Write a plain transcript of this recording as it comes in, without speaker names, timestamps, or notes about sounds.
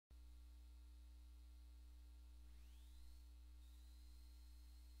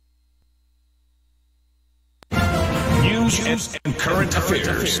news and current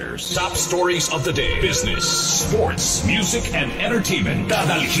affairs. Top stories of the day. Business, sports, music, and entertainment.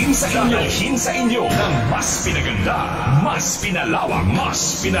 Dadalhin sa inyo ng mas pinaganda, mas pinalawak,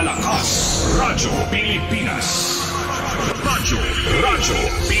 mas pinalakas. Radyo Pilipinas. Radyo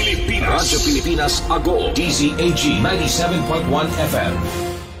Pilipinas. Radyo Pilipinas, Agoo, DZAG 97.1 FM.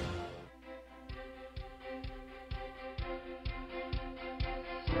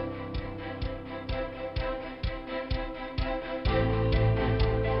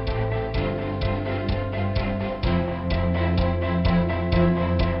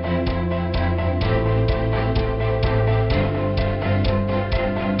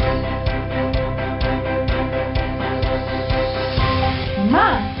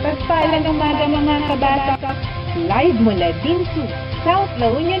 Pagpalang umaga mga kabata, live mula DMMMSU, South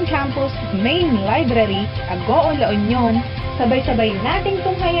La Union Campus, Main Library, Agoo, La Union, sabay-sabay nating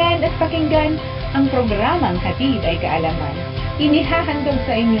tunghayan at pakinggan ang programang Hatid ay Kaalaman. Inihahandog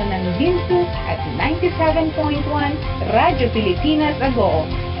sa inyo ng DMMMSU at 97.1 Radyo Pilipinas, Agoo.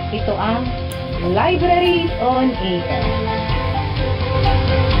 Ito ang Library on Air.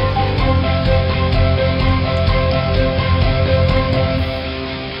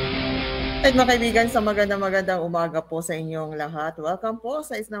 At mga kaibigan, sa magandang umaga po sa inyong lahat. Welcome po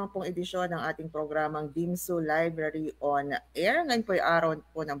sa isa naman pong edisyon ng ating programang DMMMSU Library on Air. Ngayon po ay araw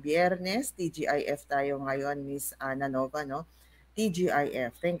po ng Biyernes. TGIF tayo ngayon, Miss Ana Nova, no?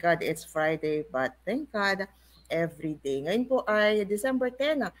 TGIF. Thank God it's Friday, but thank God every day. Ngayon po ay December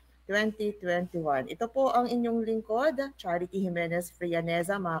 10, 2021. Ito po ang inyong lingkod, Charity Jimenez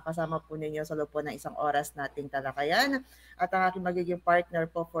Frianeza. Makakasama po ninyo sa loob po ng isang oras nating talakayan. At ang aking magiging partner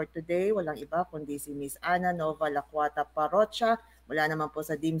po for today, walang iba kundi si Miss Ana Nova Lacuata Parocha. Mula naman po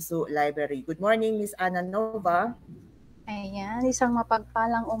sa DMMMSU Library. Good morning, Miss Ana Nova. Ayan, isang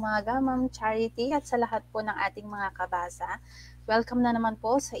mapagpalang umaga, Ma'am Charity, at sa lahat po ng ating mga kabasa. Welcome na naman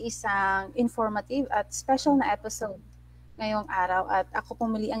po sa isang informative at special na episode ngayong araw, at ako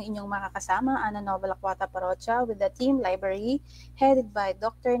pumuli ang inyong makakasama, Ana Nova Lacuata Parocha, with the team library headed by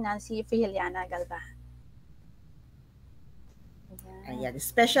Dr. Nancy Frihiliana Galba. Ayan,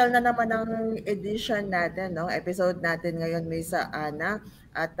 special na naman ang edition natin, no? Episode natin ngayon, Miss Ana,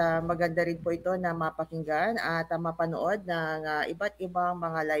 at maganda rin po ito na mapakinggan at mapanood ng iba't ibang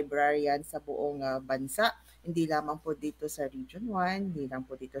mga librarian sa buong bansa. Hindi lamang po dito sa Region 1, hindi lang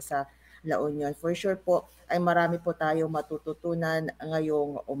po dito sa La Union. For sure po ay marami po tayong matututunan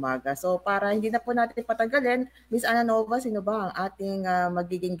ngayong umaga. So para hindi na po natin patagalin, Miss Ana Nova, sino ba ang ating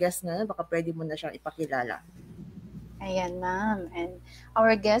magiging guest ngayon? Baka pwede mo na siyang ipakilala. Ayan, ma'am. And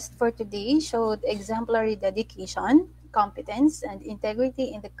our guest for today showed exemplary dedication, competence, and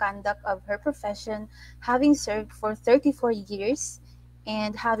integrity in the conduct of her profession, having served for 34 years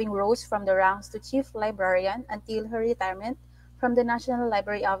and having rose from the ranks to chief librarian until her retirement from the National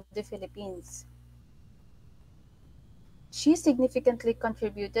Library of the Philippines. She significantly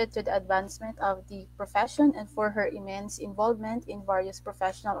contributed to the advancement of the profession and for her immense involvement in various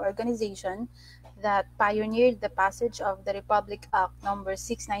professional organizations that pioneered the passage of the Republic Act No.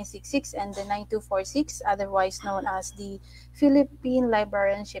 6966 and the 9246, otherwise known as the Philippine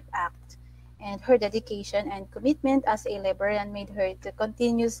Librarianship Act. And her dedication and commitment as a librarian made her to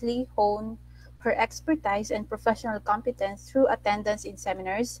continuously hone her expertise and professional competence through attendance in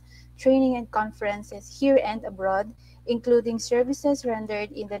seminars, training and conferences here and abroad, including services rendered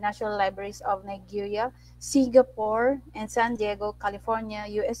in the National Libraries of Nigeria, Singapore, and San Diego, California,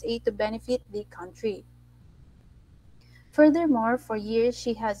 USA to benefit the country. Furthermore, for years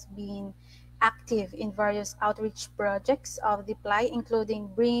she has been active in various outreach projects of the PLI,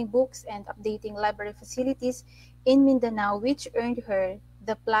 including bringing books and updating library facilities in Mindanao, which earned her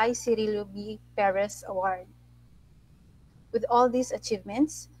the PLI Cirilo B. Perez Award. With all these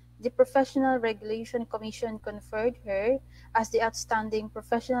achievements, the Professional Regulation Commission conferred her as the Outstanding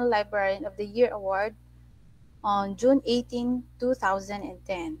Professional Librarian of the Year Award on June 18,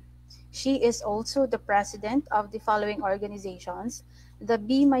 2010. She is also the president of the following organizations: the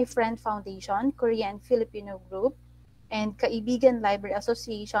Be My Friend Foundation, Korean Filipino Group, and Kaibigan Library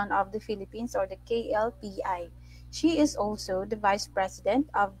Association of the Philippines, or the KLPI. She is also the vice president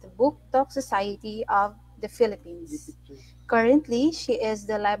of the Book Talk Society of the Philippines. Currently, she is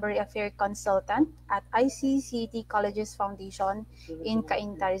the Library Affairs Consultant at ICCT Colleges Foundation in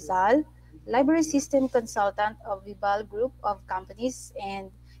Cainta, Rizal, Library System Consultant of Vibal Group of Companies,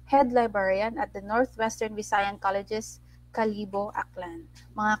 and Head Librarian at the Northwestern Visayan Colleges, Calibo, Aklan.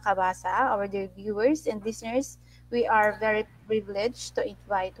 Mga kabasa, our dear viewers and listeners, we are very privileged to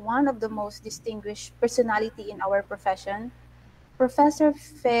invite one of the most distinguished personality in our profession, Professor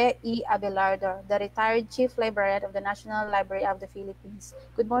Fe E. Abelardo, the retired Chief Librarian of the National Library of the Philippines.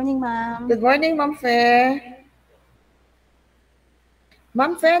 Good morning, ma'am. Good morning, Ma'am Fe.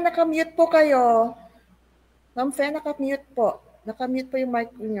 Ma'am Fe, nakamute po kayo. Ma'am Fe, nakamute po. Nakamute po yung mic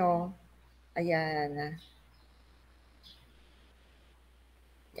niyo. Ayan.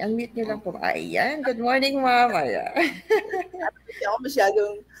 Unmute niyo lang po. Ayan. Good morning, ma'am. Ayan. Hindi ako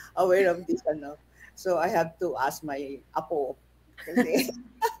masyadong aware of this, So, I have to ask my apo. Kasi,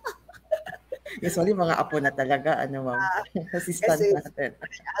 Usually, mga apo na talaga, ma'am. Assistant kasi, natin.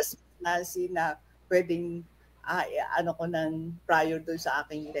 ask Nancy na pwedeng, ko ng prior doon sa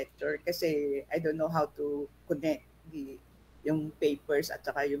aking lecture kasi I don't know how to connect yung papers at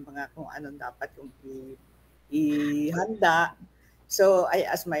saka yung mga kung anong dapat yung ihanda. So, I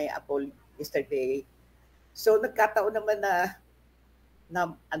asked my apo yesterday. So, nagkataon naman na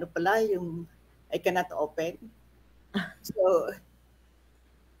ano pala yung I cannot open. So,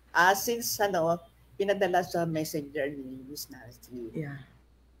 since pinadala sa messenger ni Miss Nancy. Yeah.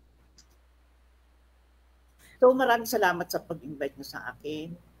 So, maraming salamat sa pag-invite mo sa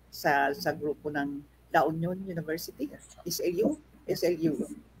akin sa grupo ng La Union University, SLU.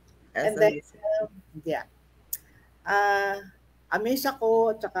 And then, yeah. Amazed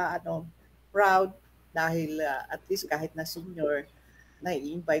ako at saka proud dahil at least kahit na senior,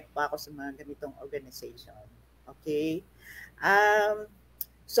 na-invite pa ako sa mga ganitong organization. Okay?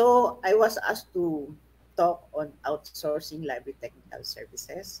 So, I was asked to talk on outsourcing library technical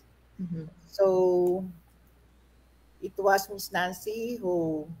services. Mm-hmm. So, it was Miss Nancy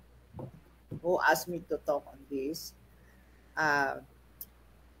who asked me to talk on this.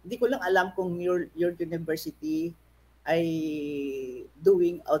 Hindi ko lang alam kung your university ay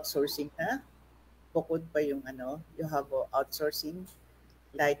doing outsourcing na. Bukod pa yung you have outsourcing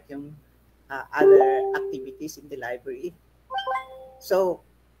like yung other activities in the library. So,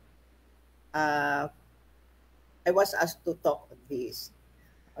 I was asked to talk on this.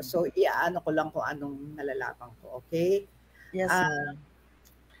 So, iaano ko lang kung anong nalalaman ko, okay? Yes, ma'am.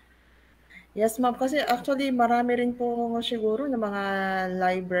 Yes, ma'am. Kasi actually, marami rin po siguro na mga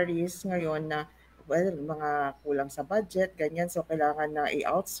libraries ngayon na mga kulang sa budget, ganyan. So, kailangan na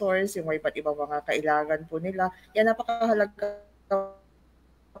i-outsource yung iba't ibang mga kailangan po nila. Yan, napakahalaga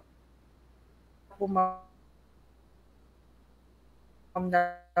po, ma'am.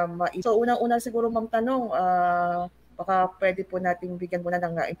 So, unang-una siguro, ma'am, tanong, baka pwede po nating bigyan muna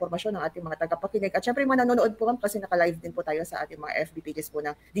ng impormasyon ng ating mga tagapakinig. At syempre, mga nanonood po, ma'am, kasi naka-live din po tayo sa ating mga FB pages po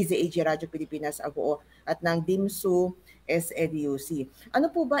ng DZAG Radio Pilipinas, Agoo, at ng DMMMSU-SLUC. Ano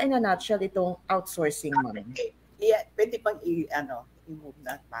po ba in a nutshell itong outsourcing, ma'am? Okay. Yeah, pwede pang i-move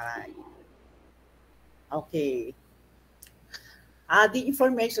na para... Okay. The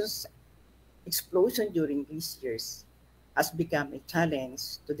information explosion during these years has become a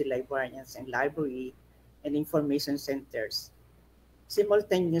challenge to the librarians and library and information centers.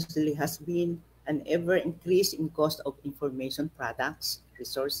 Simultaneously has been an ever increase in cost of information products,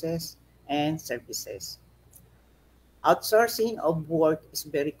 resources, and services. Outsourcing of work is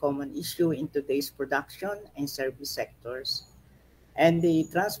a very common issue in today's production and service sectors. And the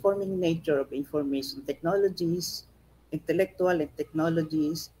transforming nature of information technologies, intellectual and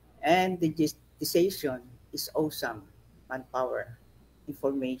technologies, and digitization is awesome manpower,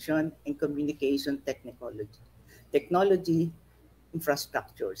 information, and communication technology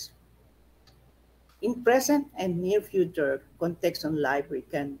infrastructures. In present and near future, context on library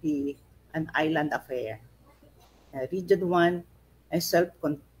can be an island affair. Region 1 and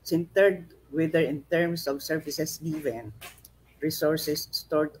self-centered, whether in terms of services given, resources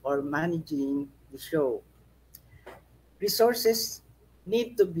stored, or managing the show. Resources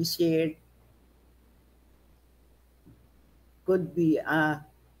need to be shared, could be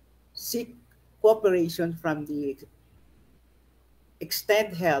seek cooperation from the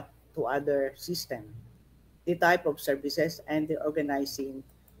extend help to other system. The type of services and the organizing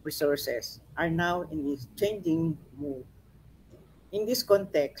resources are now in a changing mood. In this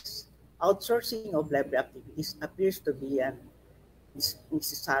context, outsourcing of library activities appears to be an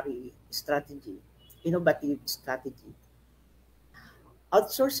necessary strategy, innovative strategy.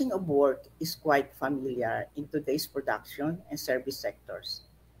 Outsourcing of work is quite familiar in today's production and service sectors.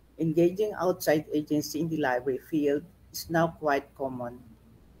 Engaging outside agency in the library field is now quite common.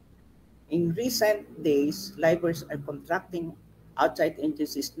 In recent days, libraries are contracting outside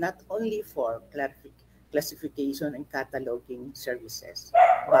agencies not only for classification and cataloging services,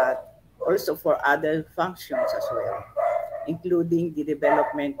 but also for other functions as well, including the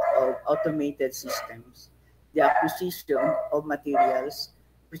development of automated systems, the acquisition of materials,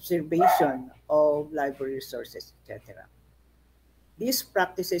 preservation of library resources, etc. These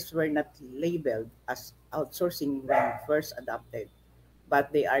practices were not labeled as outsourcing when first adopted,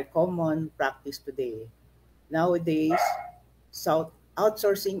 but they are common practice today. Nowadays,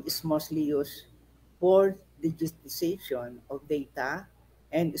 outsourcing is mostly used for digitization of data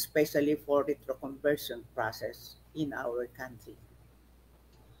and especially for retroconversion process in our country.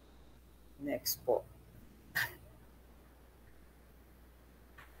 Next po.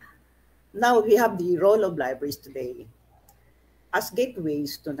 Now we have the role of libraries today. As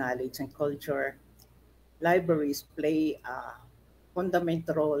gateways to knowledge and culture, libraries play a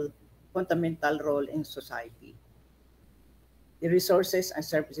fundamental role in society. The resources and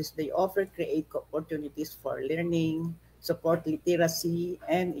services they offer create opportunities for learning, support literacy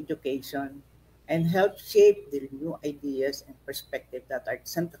and education, and help shape the new ideas and perspectives that are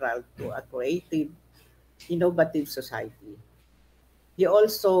central to a creative, innovative society. They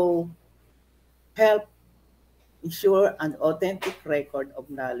also help ensure an authentic record of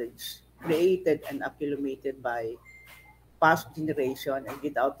knowledge created and accumulated by past generation, and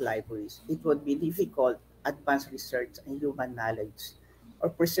without libraries, it would be difficult to advance research and human knowledge or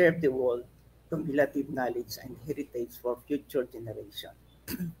preserve the world cumulative knowledge and heritage for future generation.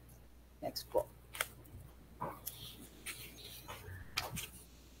 Next po.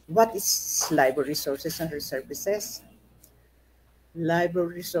 What is library resources and services?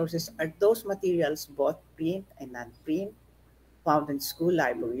 Library resources are those materials, both print and non-print, found in school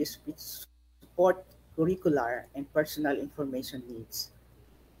libraries which support curricular and personal information needs.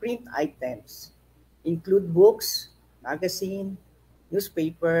 Print items include books, magazine,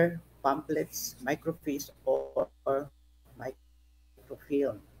 newspaper, pamphlets, microfiche, or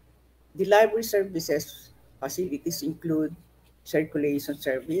microfilm. The library services facilities include circulation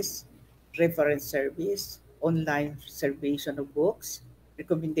service, reference service, online reservation of books,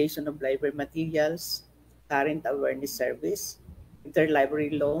 recommendation of library materials, current awareness service,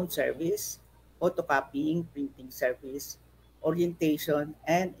 interlibrary loan service, photocopying, printing service, orientation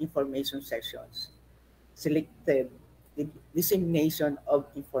and information sessions, selected dissemination of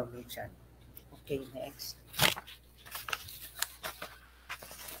information. Okay, next.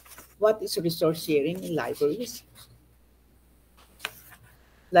 What is resource sharing in libraries?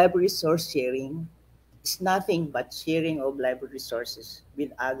 Library resource sharing is nothing but sharing of library resources with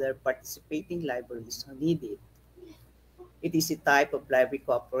other participating libraries who need it. It is a type of library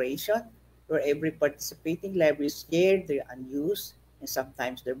cooperation where every participating library shares their unused and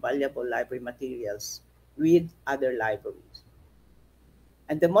sometimes their valuable library materials with other libraries.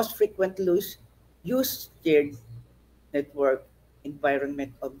 And the most frequent used shared network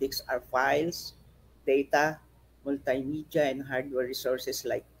environment objects are files, data, multimedia, and hardware resources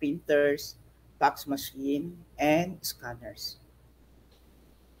like printers, fax machine, and scanners.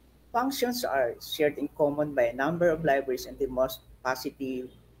 Functions are shared in common by a number of libraries, and the most positive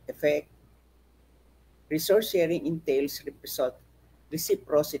effect. Resource sharing entails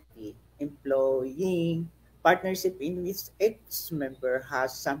reciprocity, employing partnership in which each member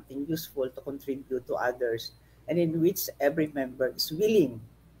has something useful to contribute to others, and in which every member is willing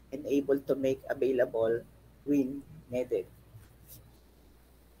and able to make available when needed.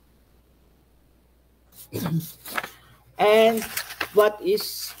 And what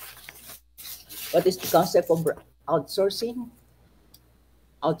is the concept of outsourcing?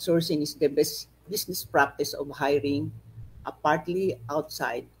 Outsourcing is the best business practice of hiring a partly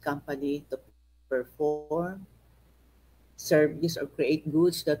outside company to perform service or create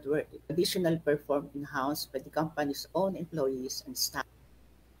goods that were traditionally performed in-house by the company's own employees and staff.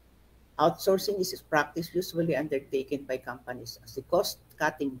 Outsourcing is a practice usually undertaken by companies as a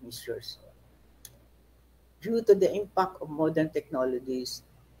cost-cutting measures. Due to the impact of modern technologies,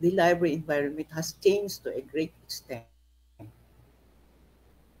 the library environment has changed to a great extent.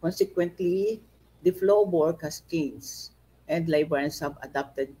 Consequently, the flow of work has changed, and librarians have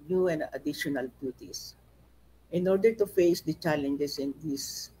adopted new and additional duties. In order to face the challenges in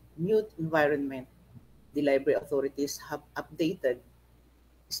this new environment, the library authorities have updated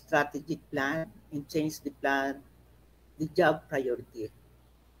strategic plan and changed the job priority.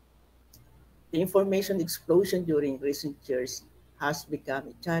 The information explosion during recent years has become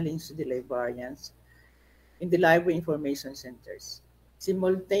a challenge to the librarians in the library information centers.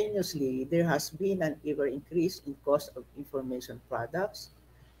 Simultaneously, there has been an ever increase in cost of information products,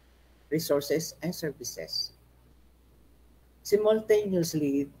 resources, and services.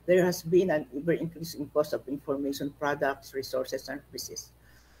 Simultaneously, there has been an ever increase in cost of information products, resources, and services.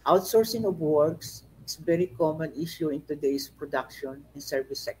 Outsourcing of works is a very common issue in today's production and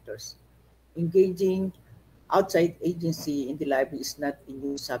service sectors. Engaging outside agency in the library is not a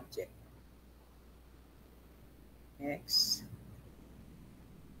new subject. Next.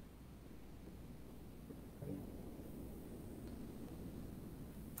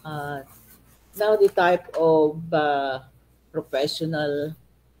 Uh, Now the type of professional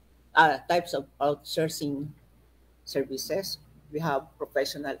types of outsourcing services. We have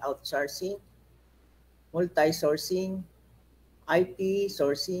professional outsourcing, multi-sourcing, IP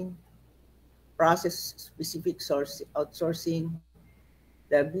sourcing, process-specific source outsourcing,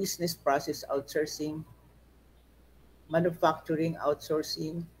 the business process outsourcing, manufacturing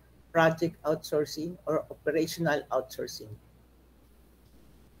outsourcing, project outsourcing, or operational outsourcing.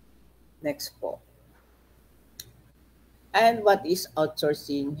 Next po. And what is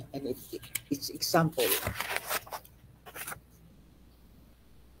outsourcing and its example?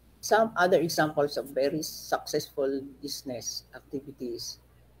 Some other examples of very successful business activities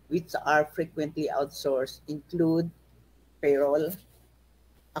which are frequently outsourced include payroll,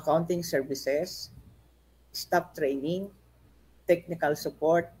 accounting services, staff training, technical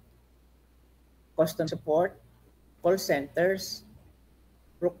support, customer support, call centers,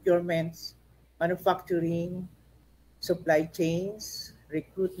 procurements, manufacturing, supply chains,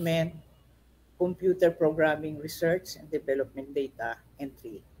 recruitment, computer programming, research and development, data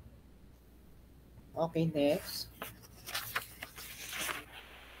entry. Okay, next.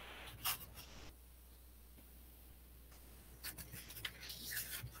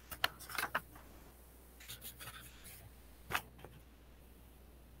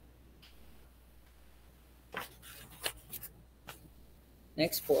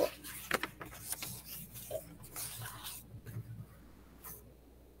 Next po.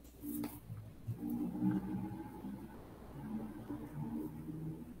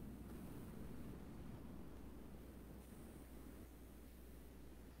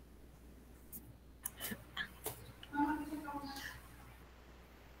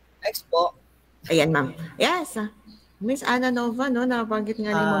 Next po. Ayan, ma'am. Yes. Miss Ana Nova, no, nabanggit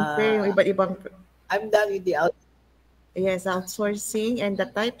nga ni Ma'am Faye yung iba't ibang I'm done with the outsourcing and the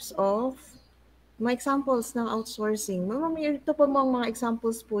types of mga examples ng outsourcing. Ma'am, ito po mga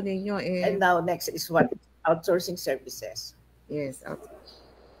examples po ninyo. And now next is what outsourcing services. Yes.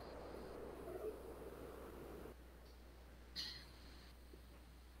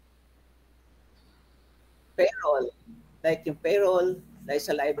 Payroll. Like yung payroll, like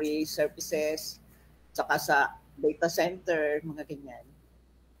sa library services, saka sa data center, mga ganyan.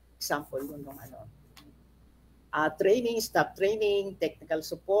 Example yun ng ano. Training, staff training, technical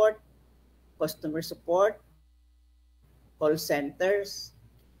support, customer support, call centers,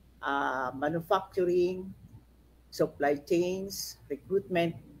 manufacturing, supply chains,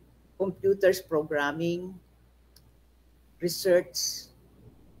 recruitment, computers programming, research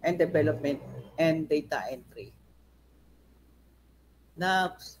and development, and data entry.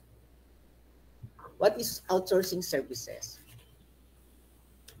 Now, what is outsourcing services?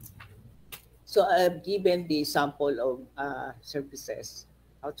 So I've given the sample of services,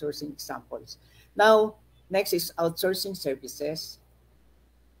 outsourcing examples. Now, next is outsourcing services.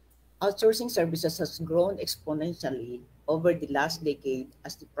 Outsourcing services has grown exponentially over the last decade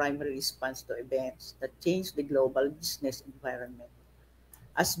as the primary response to events that change the global business environment.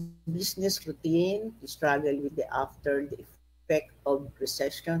 As business routine, we struggle with the effect of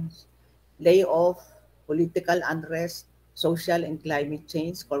recessions, layoff, political unrest, social and climate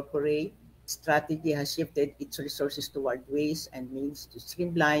change, corporate strategy has shifted its resources toward ways and means to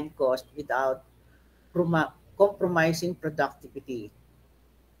streamline cost without compromising productivity.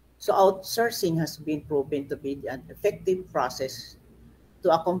 So outsourcing has been proven to be an effective process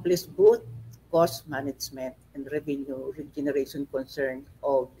to accomplish both cost management and revenue generation concern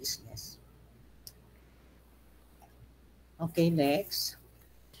of business. Okay, next.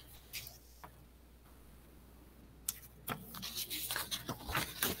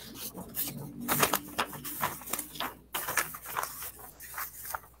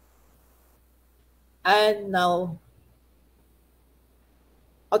 And now,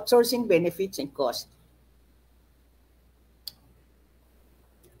 outsourcing benefits and cost.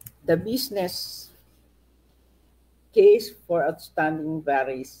 The business case for outstanding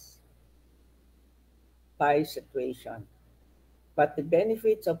varies by situation, but the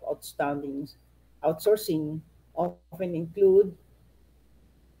benefits of outsourcing often include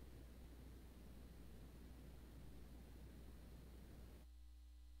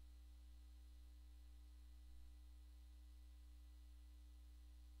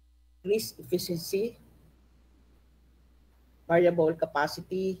increased efficiency, variable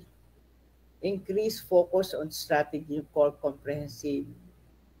capacity, increased focus on strategy core comprehensive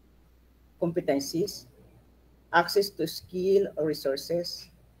competencies, access to skill or resources,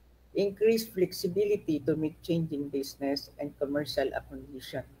 increased flexibility to meet changing business and commercial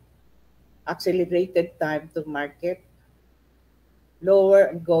conditions, accelerated time to market, lower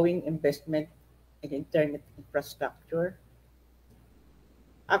ongoing investment in internet infrastructure,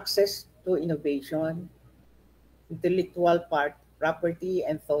 access to innovation, intellectual property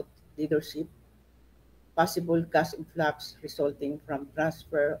and thought leadership, possible cash influx resulting from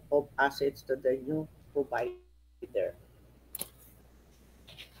transfer of assets to the new provider.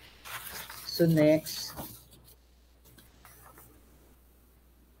 So next,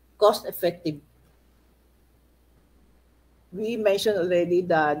 cost-effective. We mentioned already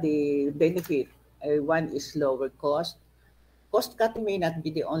that the benefit, one is lower cost. Cost cutting may not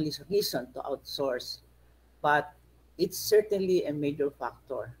be the only reason to outsource, but it's certainly a major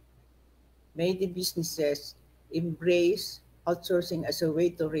factor. Many businesses embrace outsourcing as a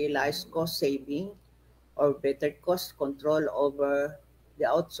way to realize cost saving or better cost control over the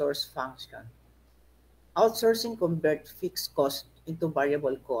outsourced function. Outsourcing converts fixed cost into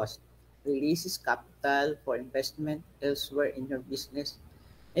variable cost, releases capital for investment elsewhere in your business,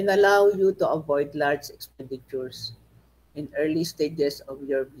 and allow you to avoid large expenditures in early stages of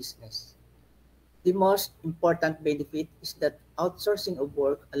your business. The most important benefit is that outsourcing of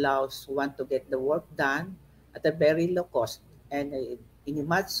work allows one to get the work done at a very low cost and in a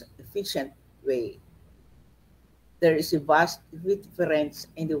much efficient way. There is a vast difference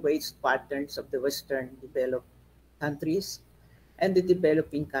in the wage patterns of the Western developed countries and the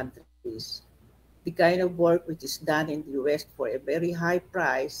developing countries. The kind of work which is done in the West for a very high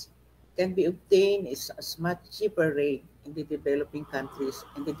price can be obtained is as much cheaper rate in the developing countries,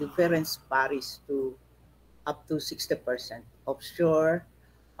 and the difference varies to up to 60%. Offshore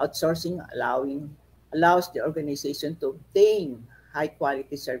outsourcing allows the organization to obtain high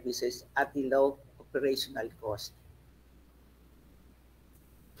quality services at the low operational cost.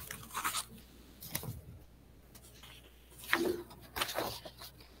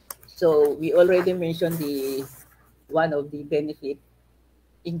 So we already mentioned the one of the benefit,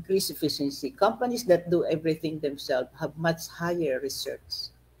 increased efficiency. Companies that do everything themselves have much higher research,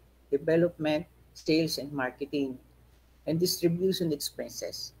 development, sales and marketing, and distribution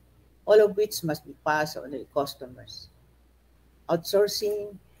expenses, all of which must be passed on to customers.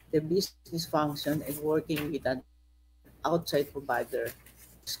 Outsourcing the business function and working with an outside provider,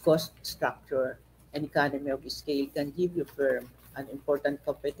 cost structure, and economy of scale can give your firm an important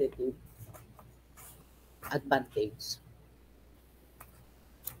competitive advantage.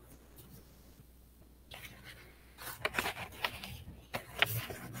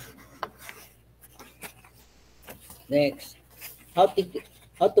 Next, how to,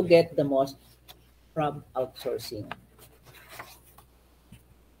 how to get the most from outsourcing.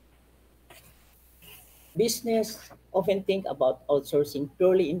 Business often think about outsourcing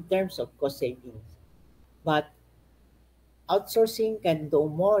purely in terms of cost savings, but outsourcing can do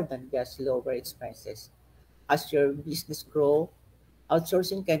more than just lower expenses. As your business grows,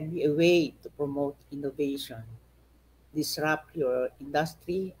 outsourcing can be a way to promote innovation, disrupt your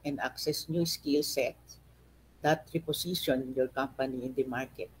industry, and access new skill sets that reposition your company in the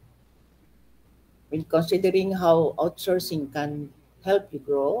market. When considering how outsourcing can help you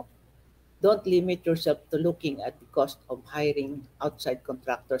grow, don't limit yourself to looking at the cost of hiring outside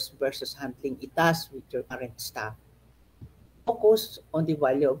contractors versus handling a task with your current staff. Focus on the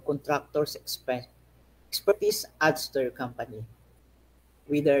value of contractors' expertise adds to your company,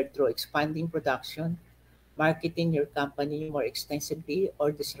 whether through expanding production, marketing your company more extensively,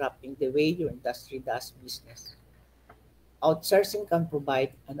 or disrupting the way your industry does business. Outsourcing can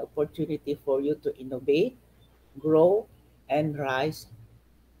provide an opportunity for you to innovate, grow, and rise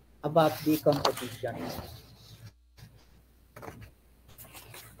above the competition.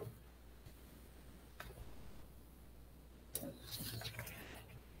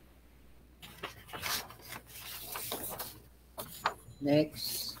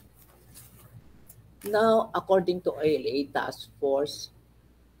 Next. Now, according to ALA Task Force,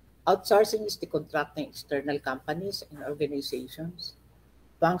 outsourcing is the contracting external companies and organizations,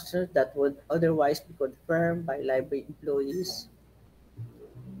 functions that would otherwise be confirmed by library employees.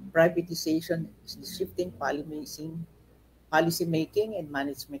 Privatization is the shifting policy making and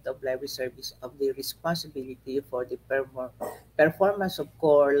management of library service of the responsibility for the performance of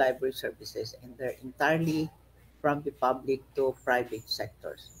core library services, and they're entirely from the public to private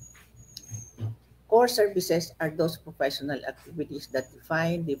sectors. Core services are those professional activities that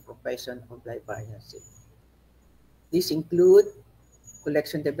define the profession of librarianship. These include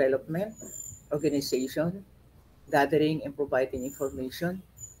collection development, organization, gathering and providing information,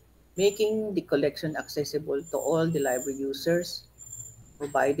 making the collection accessible to all the library users,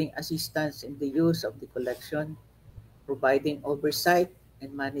 providing assistance in the use of the collection, providing oversight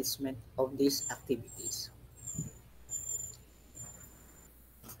and management of these activities.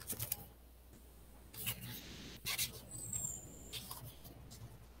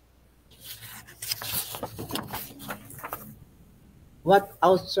 What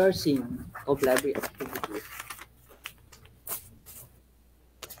outsourcing of library activities?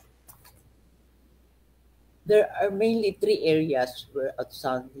 There are mainly three areas where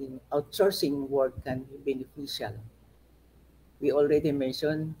outsourcing work can be beneficial. We already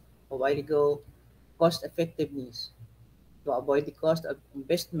mentioned a while ago cost effectiveness. To avoid the cost of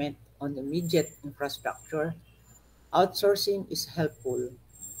investment on immediate infrastructure, outsourcing is helpful.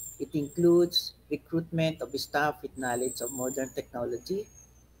 It includes recruitment of staff with knowledge of modern technology.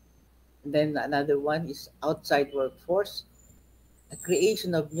 And then another one is outside workforce, the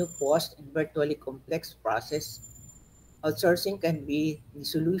creation of new posts in virtually complex process. Outsourcing can be the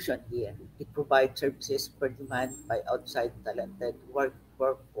solution here. It provides services per demand by outside talented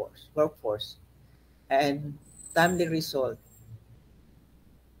workforce and timely result.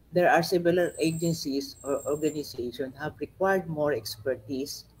 There are several agencies or organizations have required more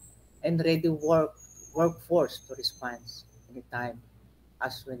expertise and ready workforce to respond anytime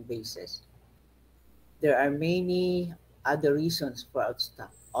as when basis. There are many other reasons for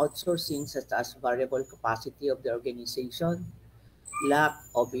outsourcing such as variable capacity of the organization, lack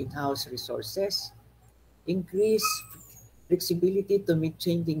of in-house resources, increased flexibility to meet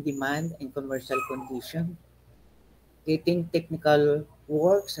changing demand and commercial conditions, getting technical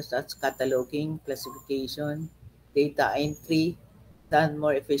work such as cataloging, classification, data entry done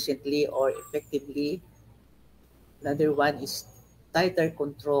more efficiently or effectively. Another one is tighter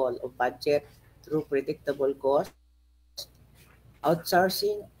control of budget through predictable cost,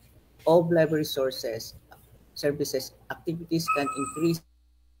 outsourcing of library services activities can increase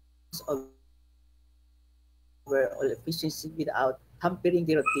overall efficiency without hampering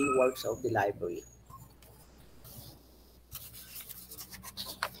the routine works of the library.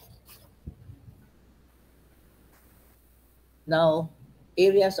 Now,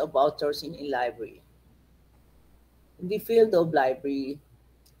 areas of outsourcing in library. In the field of library,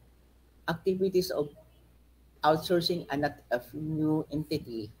 activities of outsourcing are not a new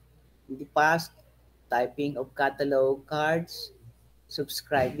entity. In the past, typing of catalog cards,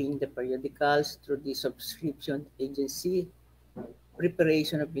 subscribing the periodicals through the subscription agency,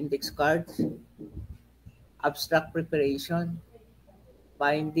 preparation of index cards, abstract preparation,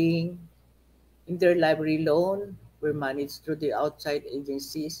 binding, interlibrary loan were managed through the outside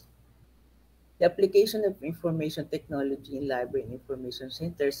agencies. The application of information technology in library and information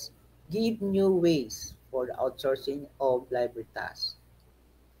centers give new ways for the outsourcing of library tasks.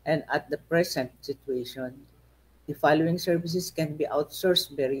 And at the present situation, the following services can be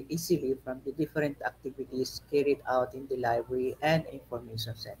outsourced very easily from the different activities carried out in the library and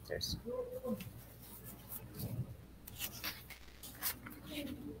information centers.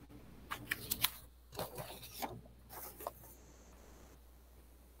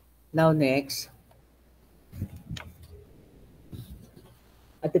 Now next,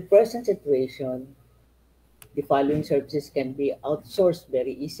 at the present situation, the following services can be outsourced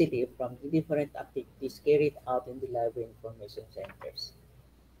very easily from the different activities carried out in the library information centers.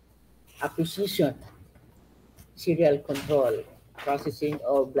 Acquisition, serial control, processing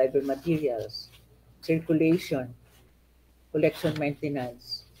of library materials, circulation, collection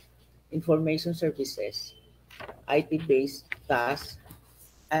maintenance, information services, IT-based tasks,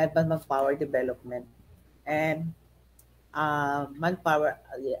 and manpower development, and manpower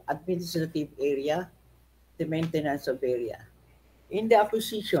administrative area, the maintenance of area. In the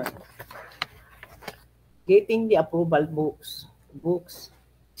acquisition, getting the approval books,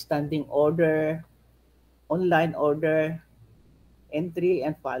 standing order, online order, entry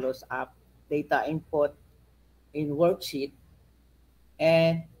and follows up, data input in worksheet,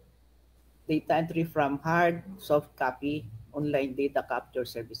 and data entry from hard, soft copy, online data capture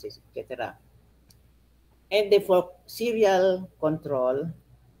services, etc. And then for serial control,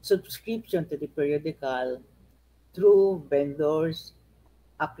 subscription to the periodical through vendors,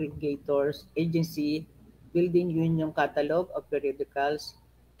 aggregators, agency, building union catalog of periodicals,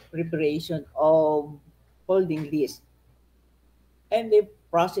 preparation of holding list, and the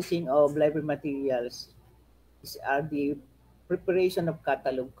processing of library materials. These are the preparation of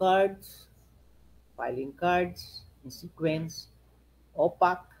catalog cards, filing cards in sequence,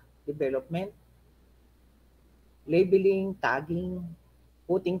 opaque development, labeling, tagging,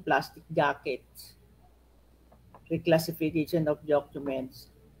 putting plastic jackets, reclassification of documents,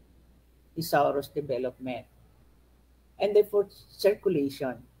 thesaurus development, and then for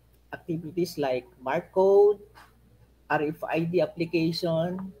circulation, activities like barcode, RFID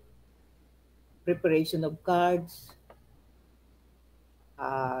application, preparation of cards,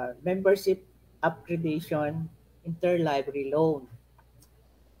 membership upgradation, interlibrary loan.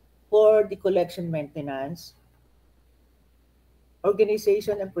 For the collection maintenance,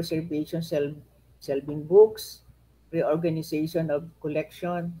 organization and preservation, shelving books, reorganization of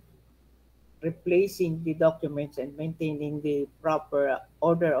collection, replacing the documents and maintaining the proper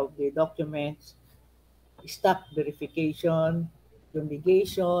order of the documents, stock verification,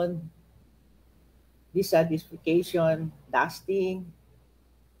 fumigation, desacidification, dusting,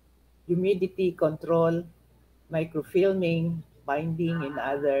 humidity control, microfilming, binding, and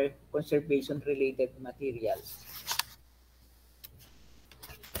other conservation-related materials.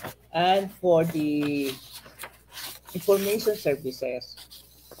 And for the information services,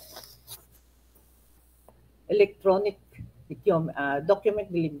 electronic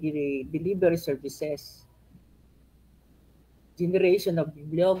document delivery services, generation of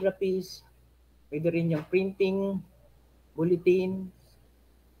bibliographies, pwede rin yung printing, bulletin,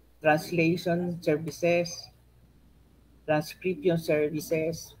 translation services, transcription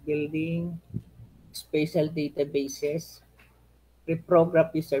services, building, spatial databases,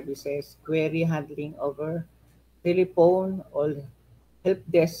 cryptography services, query handling over telephone or help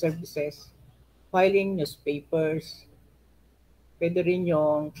desk services, filing newspapers, pwede rin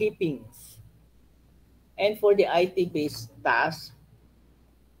yung clippings. And for the IT-based tasks,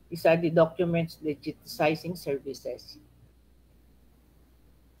 these are the documents digitizing services,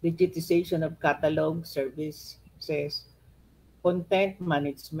 digitization of catalog services, content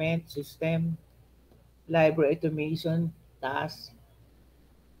management system, library automation tasks,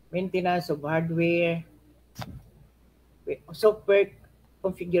 maintenance of hardware, software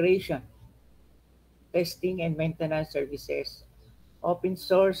configuration, testing and maintenance services, open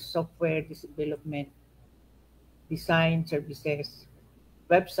source software development, design services,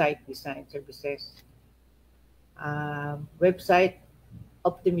 website design services, website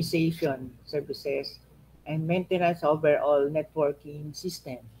optimization services, and maintenance overall networking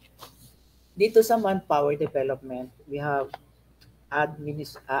system. Dito sa manpower development, we have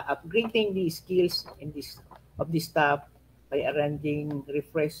upgrading the skills of the staff by arranging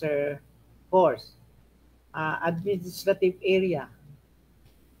refresher course. Administrative area,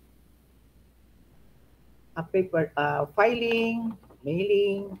 paper filing,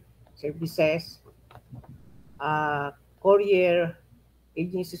 mailing services, courier,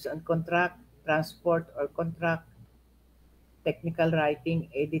 agencies on contract, transport or contract, technical writing,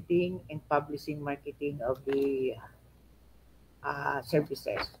 editing, and publishing, marketing of the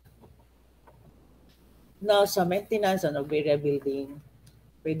services. Now, sa maintenance and area building,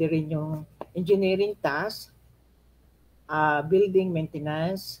 pwede rin yung engineering tasks, building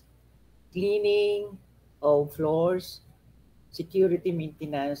maintenance, cleaning of floors, security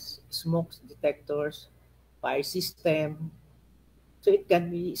maintenance, smoke detectors, fire system. So it can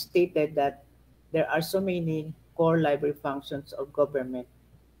be stated that there are so many core library functions of government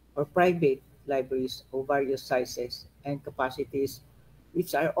or private libraries of various sizes and capacities,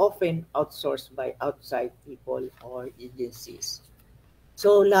 which are often outsourced by outside people or agencies.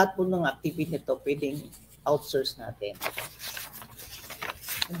 So lahat po ng activity nito pwedeng outsource natin.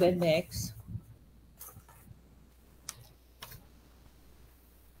 And then next,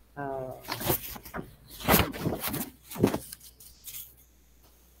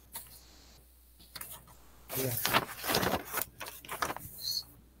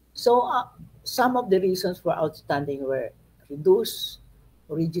 so some of the reasons for outstanding were reduced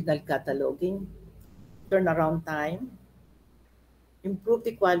original cataloging, turnaround time, improve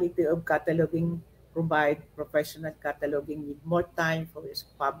the quality of cataloging, provide professional cataloging with more time for its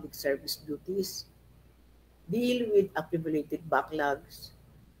public service duties, deal with accumulated backlogs,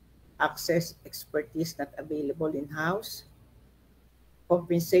 access expertise not available in-house,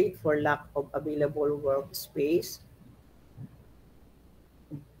 compensate for lack of available workspace.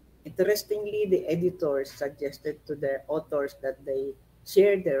 Interestingly, the editors suggested to their authors that they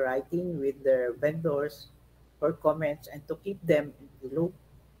share their writing with their vendors for comments and to keep them in the loop,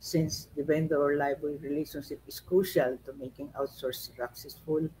 since the vendor-library relationship is crucial to making outsourcing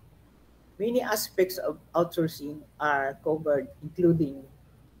successful. Many aspects of outsourcing are covered, including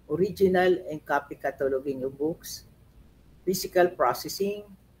original and copy cataloging of books, physical processing,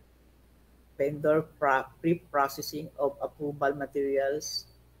 vendor pre-processing of approval materials,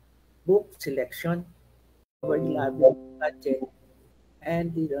 book selection, library budget,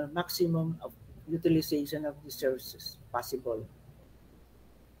 and the maximum of utilization of the services possible.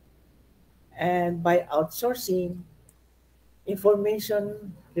 And by outsourcing,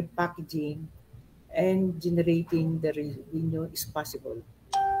 information repackaging and generating the revenue is possible.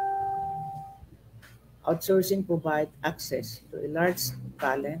 Outsourcing provides access to a large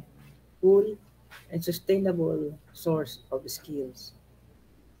talent pool and sustainable source of skills.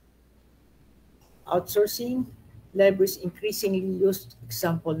 Outsourcing Libraries increasingly use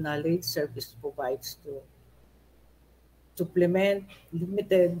example knowledge service provides to supplement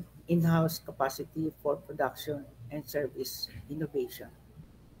limited in-house capacity for production and service innovation.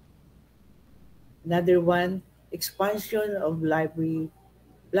 Another one, expansion of library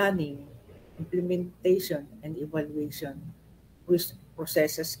planning, implementation, and evaluation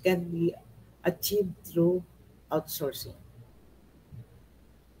processes can be achieved through outsourcing.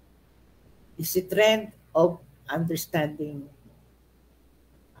 Is a trend of understanding,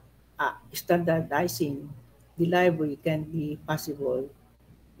 standardizing the library can be possible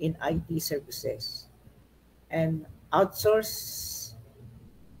in IT services and outsource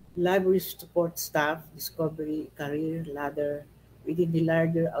library support staff, discovery, career ladder within the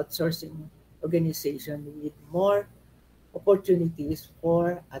larger outsourcing organization with more opportunities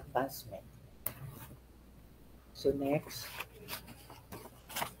for advancement. So next,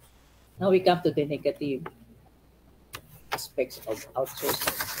 now we come to the negative aspects of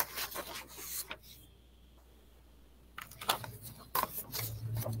outsourcing.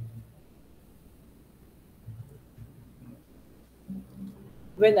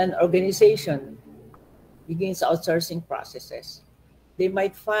 When an organization begins outsourcing processes, they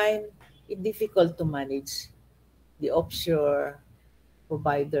might find it difficult to manage the offshore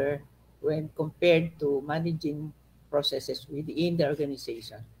provider when compared to managing processes within the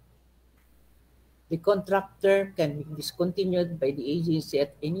organization. The contractor can be discontinued by the agency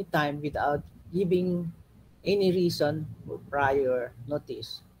at any time without giving any reason or prior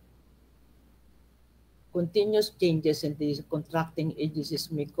notice. Continuous changes in the contracting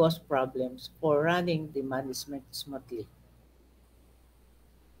agencies may cause problems for running the management smoothly.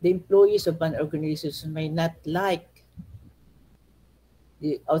 The employees of an organization may not like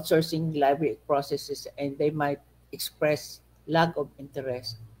the outsourcing library processes and they might express lack of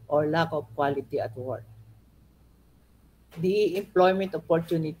interest or lack of quality at work. The employment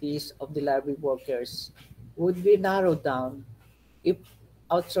opportunities of the library workers would be narrowed down if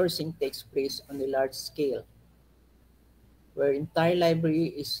outsourcing takes place on a large scale. Where entire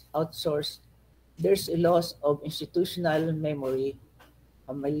library is outsourced, there's a loss of institutional memory,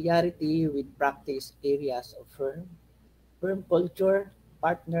 familiarity with practice areas of firm culture,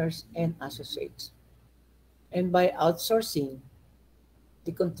 partners, and associates. And by outsourcing,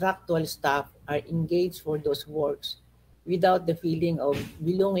 the contractual staff are engaged for those works without the feeling of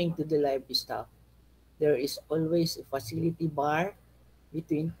belonging to the library staff. There is always a facility bar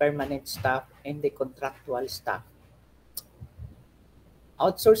between permanent staff and the contractual staff.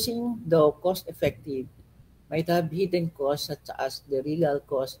 Outsourcing, though cost-effective, might have hidden costs such as the legal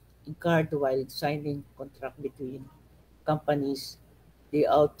cost incurred while signing contract between companies. The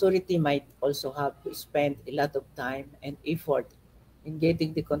authority might also have to spend a lot of time and effort in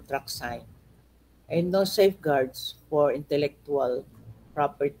getting the contract signed, and no safeguards for intellectual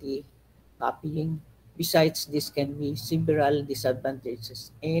property copying. Besides, this can be several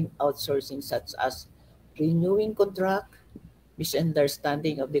disadvantages in outsourcing such as renewing contract,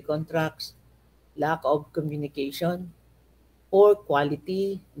 misunderstanding of the contracts, lack of communication, poor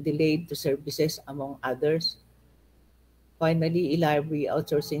quality, delayed to services, among others. Finally, a library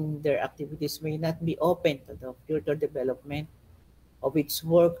outsourcing their activities may not be open to the further development of its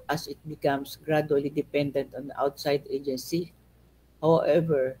work as it becomes gradually dependent on the outside agency.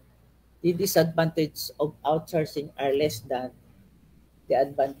 However, the disadvantages of outsourcing are less than the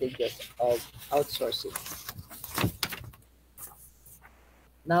advantages of outsourcing.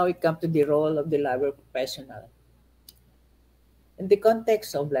 Now we come to the role of the library professional. In the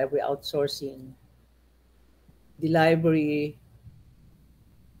context of library outsourcing, the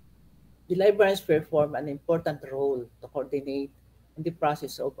librarians perform an important role to coordinate in the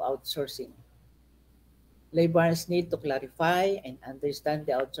process of outsourcing. Librarians need to clarify and understand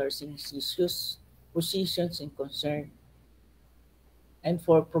the outsourcing issues, positions, and concerns, and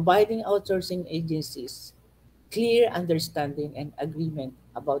for providing outsourcing agencies clear understanding and agreement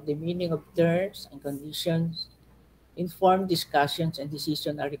about the meaning of terms and conditions. Informed discussions and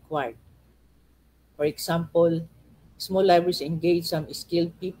decisions are required. For example, small libraries engage some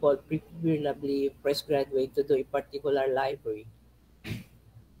skilled people, preferably fresh graduate, to do a particular library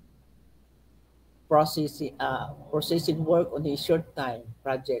processing work on a short time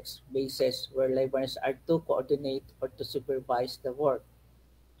projects basis where librarians are to coordinate or to supervise the work.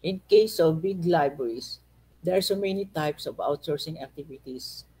 In case of big libraries, there are so many types of outsourcing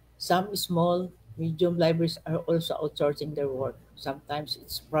activities. Some small, medium libraries are also outsourcing their work. Sometimes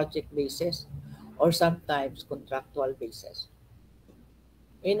it's project basis or sometimes contractual basis.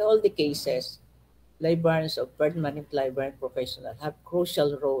 In all the cases, librarians of permanent library professional have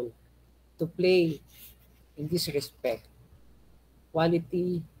crucial role to play In this respect,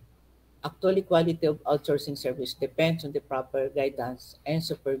 quality of outsourcing service depends on the proper guidance and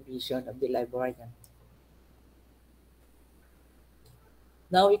supervision of the librarian.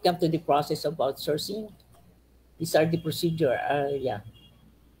 Now we come to the process of outsourcing. These are the procedure area.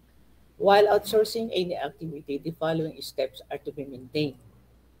 While outsourcing any activity, the following steps are to be maintained.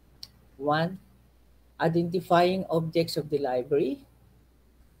 1. Identifying objects of the library.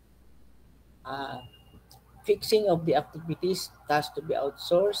 Fixing of the activities tasks to be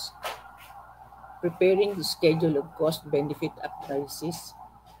outsourced. Preparing the schedule of cost-benefit analysis.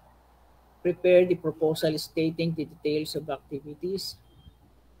 Prepare the proposal stating the details of activities.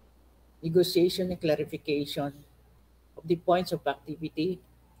 Negotiation and clarification of the points of activity.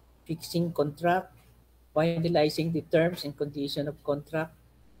 Fixing contract. Finalizing the terms and conditions of contract.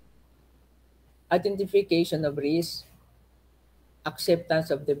 Identification of risk.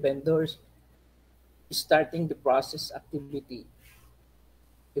 Acceptance of the vendors. Starting the process activity.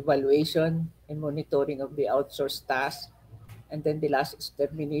 Evaluation and monitoring of the outsourced task. And then the last is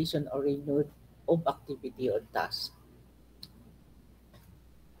termination or renewal of activity or task.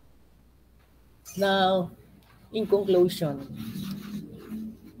 Now, in conclusion,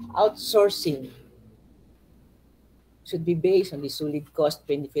 outsourcing should be based on the solid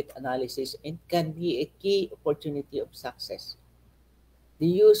cost-benefit analysis and can be a key opportunity of success. The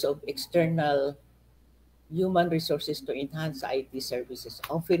use of external human resources to enhance IT services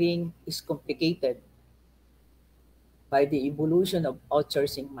offering is complicated by the evolution of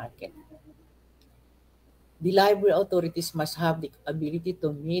outsourcing market. The library authorities must have the ability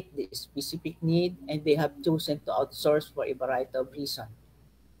to meet the specific need, and they have chosen to outsource for a variety of reasons.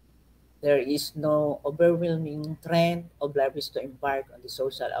 There is no overwhelming trend of libraries to embark on the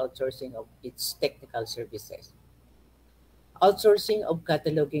social outsourcing of its technical services. Outsourcing of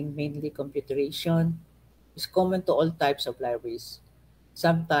cataloging, mainly computerization, is common to all types of libraries.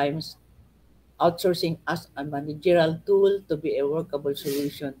 Sometimes, outsourcing as a managerial tool to be a workable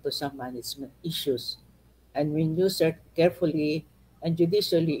solution to some management issues. And when used carefully and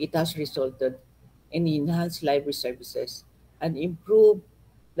judiciously, it has resulted in enhanced library services and improved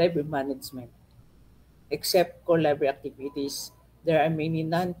library management. Except core library activities, there are many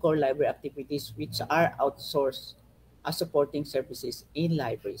non-core library activities which are outsourced as supporting services in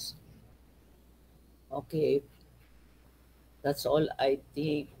libraries. Okay, that's all I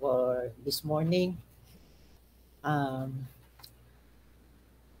think for this morning. I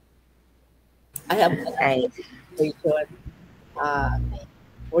have a question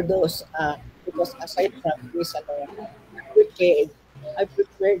for those because aside from this, I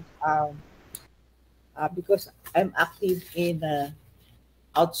prepared because I'm active in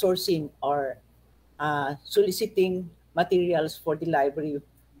outsourcing or soliciting materials for the library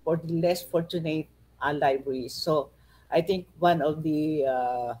for the less fortunate libraries. So I think one of the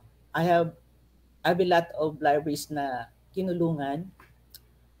I have a lot of libraries na kinulungan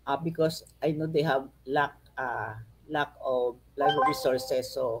because I know they have lack of library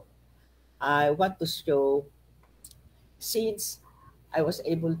resources. So I want to show, since I was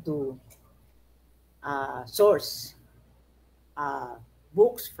able to source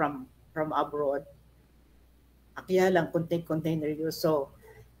books from abroad, kaya lang container use. So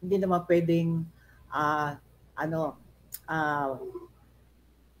hindi naman pwedeng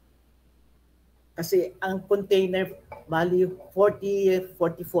kasi ang container value 40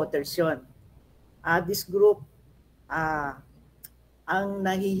 footers yun. This group, ang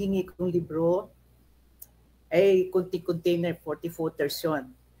nahihingi kong libro ay container 40 footers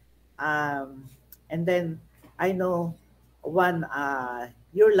yun. And then I know one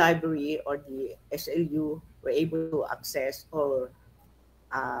your library or the SLU were able to access or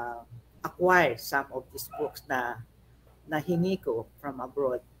acquire some of these books na nahingi ko from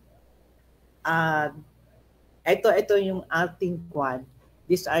abroad. Ito yung ating kwan.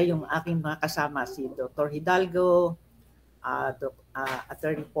 These are yung aking mga kasama, si Dr. Hidalgo,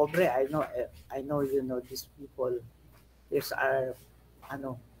 Attorney Pobre. I know you know these people. There's our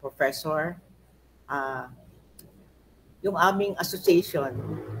professor. Yung aming association,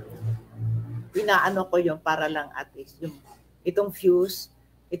 inaano ko yung para lang at least yung itong fuse,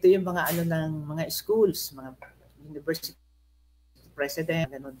 ito yung mga ng mga schools, mga university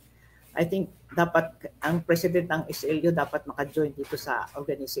president, ganun. I think dapat ang president ng SLU dapat maka-join dito sa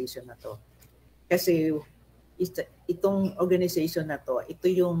organization na to. Kasi itong organization na to,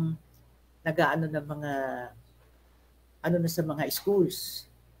 ito yung nag-aano ng mga na sa mga schools.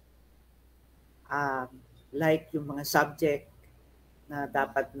 Like yung mga subject na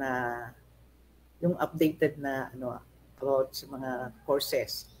dapat na yung updated na about sa mga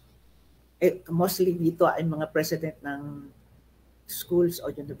courses. mostly dito ay mga president ng schools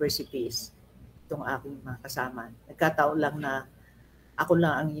o universities, itong aking mga kasama. Nagkataon lang na ako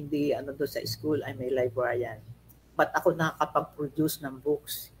lang ang hindi doon sa school ay may librarian. But ako nakakapag-produce ng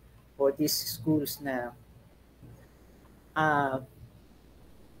books for these schools na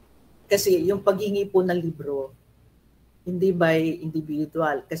kasi yung paghingi po ng libro, hindi by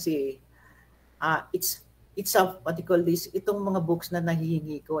individual kasi it's a what you call this, itong mga books na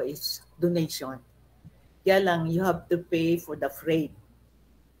nahihingi ko is donation. Kaya lang, you have to pay for the freight.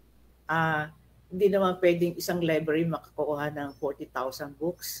 Hindi naman pwedeng isang library makakuha ng 40,000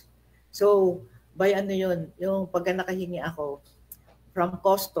 books. So, by yun, yung pagka nakahingi ako, from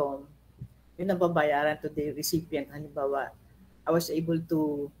custom, yun ang babayaran to the recipient. Halimbawa, I was able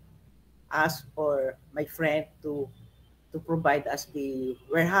to ask for my friend to provide us the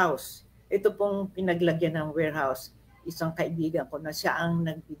warehouse. Ito pong pinaglagyan ng warehouse, isang kaibigan ko na siya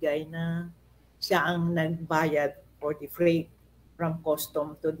ang nagbayad for the freight from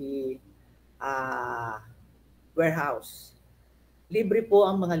custom to the warehouse. Libre po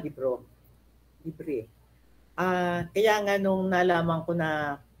ang mga libro. Libre. Kaya nga nung nalaman ko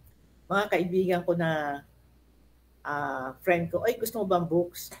na mga kaibigan ko na friend ko, ay gusto mo bang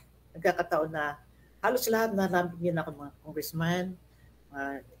books? Nagkakataon na halos lahat narampingin ako mga congressman,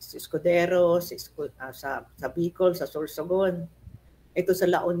 si Escudero, sa Bicol, sa Sorsogon, ito sa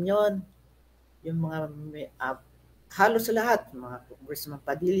La Union, yung mga halos sa lahat, mga Congressman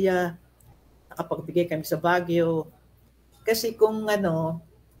Padilla, nakapagbigay kami sa Baguio. Kasi kung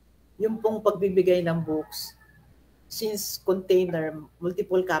yung pong pagbibigay ng books, since container,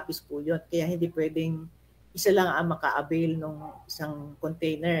 multiple copies po yun, kaya hindi pwedeng isa lang ang maka-avail ng isang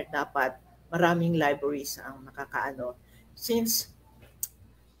container. Dapat maraming libraries ang nakakaano. Since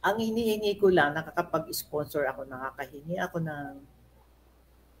ang hinihingi ko lang, nakakapag-sponsor ako, nakakahingi ako ng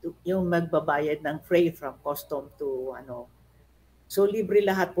yung magbabayad ng freight from custom to So libre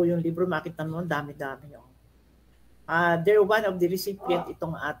lahat po yung libro, makita mo, dami-dami yun. They're one of the recipient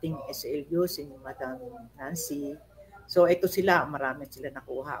itong ating SLU, si Madam Nancy. So ito sila, marami sila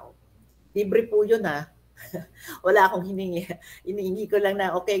nakuha. Libre po yun Wala akong hiningi. Hinihingi ko lang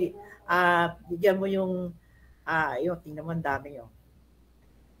na, okay, bigyan mo yung tingnan mo, dami yun.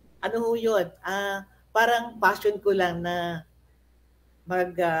 Ano ho yun? Parang passion ko lang na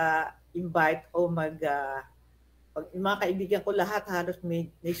mag-invite o yung mga kaibigan ko lahat, halos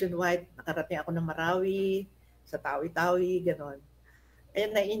may nationwide, nakarating ako ng Marawi, sa Tawi-Tawi, gano'n.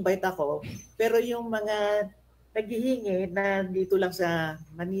 Ayan, na-invite ako. Pero yung mga naghihingi na dito lang sa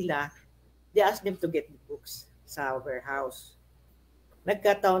Manila, they asked them to get the books sa warehouse.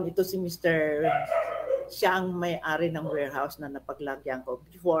 Nagkataon ito si Mr. Siya ang may-ari ng warehouse na napaglagyan ko.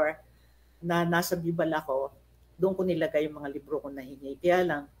 Before, na nasa Bibal ako, doon ko nilagay yung mga libro ko na hingi. Kaya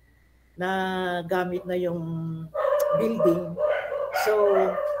lang, nagamit na yung building. So,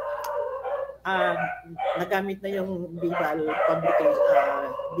 nagamit na yung Bibal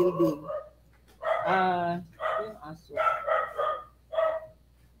publication building. Yung aso.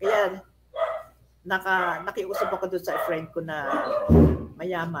 Kaya, nakiusap ako doon sa friend ko na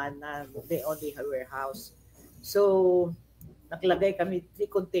mayaman na they only have warehouse. So, naglagay kami 3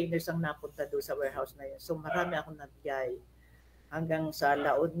 containers ang napunta doon sa warehouse na yun. So, marami akong nabigay hanggang sa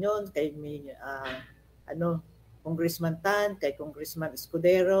La Union, kay Congressman Tan, kay Congressman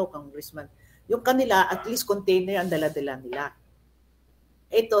Escudero, Congressman, yung kanila, at least container ang dala-dala nila.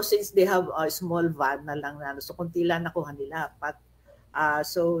 Ito, since they have a small van na lang, so kunti lang nakuha nila. But,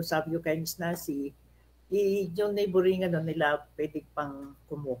 so sabi ko kay Ms. Nancy, yung neighboring nila pwede pang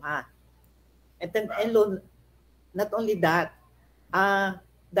kumuha. And then, not only that,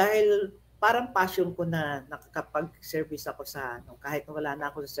 dahil parang passion ko na nakakapag-service ako sa, kahit wala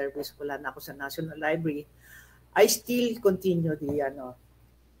na ako sa service, wala na ako sa National Library, I still continue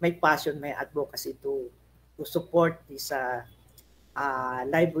my passion, my advocacy to support these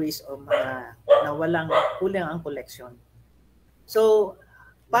libraries o mga na walang kulang ang collection. So,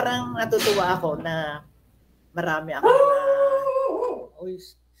 parang natutuwa ako na marami ako na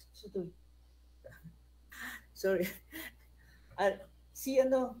sorry.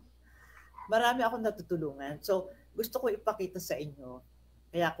 Marami akong natutulungan. So, gusto ko ipakita sa inyo.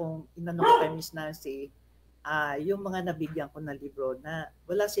 Kaya kung inano ko kay Miss Nancy, yung mga nabigyan ko na libro na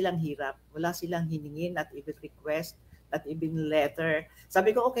wala silang hirap, wala silang hiningin at even request, at even letter.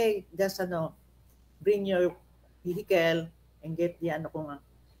 Sabi ko, okay, just bring your vehicle and get the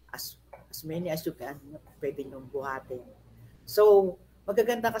as many as you can, pwede nyo buhatin. So,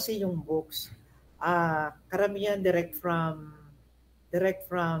 magaganda kasi yung books. Karamihan direct from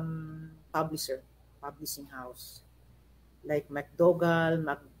publishing house. Like McDougall,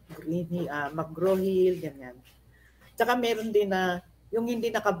 McGraw-Hill, ganyan. Tsaka meron din na yung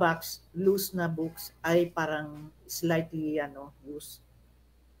hindi naka-box, loose na books ay parang slightly loose.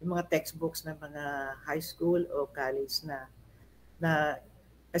 Yung mga textbooks ng mga high school o college na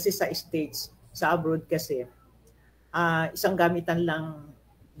kasi sa States, sa abroad kasi, isang gamitan lang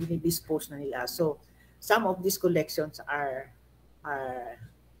dinidispose na nila. So, some of these collections are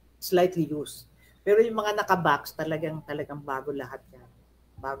slightly used. Pero yung mga naka-box, talagang bago lahat yan.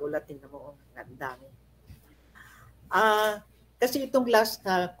 Bago lahat, tingnan mo, ang dami. Kasi itong last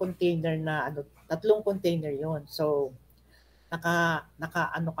na container na, 3 container yon. So,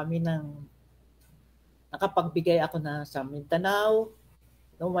 nakapagbigay ako na sa Mindanao,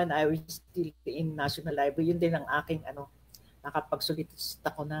 when I was still in National Library. Yun din ang aking, nakapagsolicit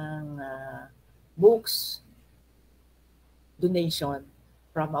ako ng books, donation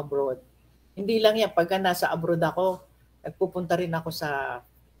from abroad. Hindi lang yan, pagka nasa abroad ako, nagpupunta rin ako sa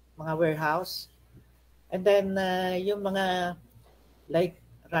mga warehouse. And then, yung mga like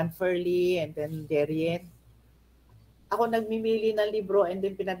Ranfurly and then Darien, ako nagmimili ng libro and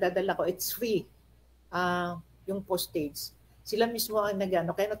then pinadadala ko, it's free. Yung postage. Sila mismo ang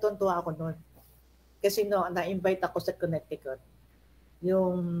nag-ano, kaya natutuwa ako noon. Kasi na-invite ako sa Connecticut.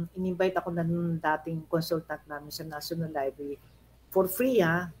 Yung in-invite ako ng dating consultant namin sa National Library. For free,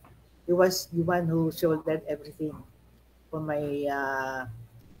 he was the one who shouldered everything for my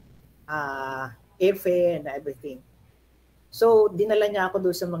airfare and everything. So, dinala niya ako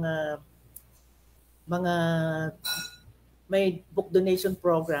doon sa mga may book donation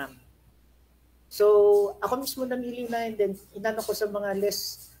program. So, ako mismo namili na and then inano ko sa mga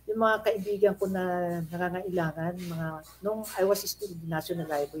yung mga kaibigan ko na nangangailangan, nung I was still in the National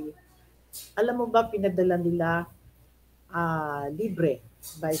Library. Alam mo ba, pinadala nila libre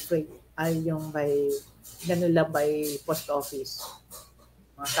by freight, by post office,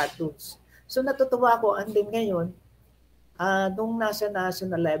 mga cartoons. So, natutuwa ako, and then ngayon, nung nasa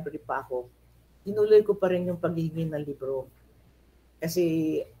National Library pa ako, tinuloy ko pa rin yung paghihingi ng libro.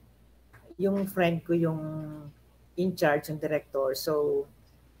 Kasi yung friend ko yung in charge, yung director. So,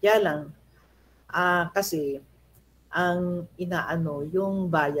 kaya lang, kasi ang yung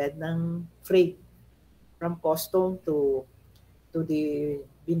bayad ng freight from custom to the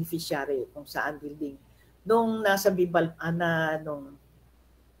beneficiary kung saan building. Nung nasa Bibal,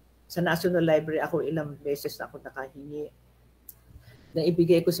 sa National Library ako, ilang beses ako nakahingi na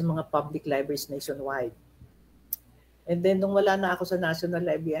ibigay ko sa mga public libraries nationwide. And then, nung wala na ako sa National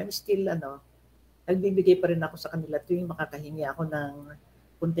Library, I'm still, nagbibigay pa rin ako sa kanila tuwing makakahingi ako ng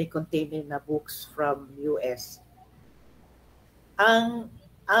container na books from US. Ang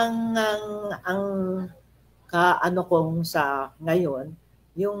kong sa ngayon,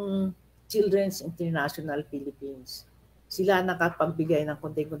 yung Children's International Philippines. Sila nakapagbigay ng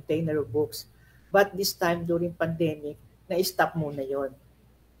container books. But this time, during pandemic, na-stop muna yon.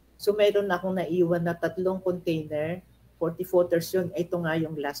 So, meron akong naiwan na 3 container, 40 footers yun. Ito nga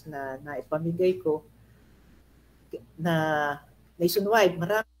yung last na ipamigay ko na nationwide.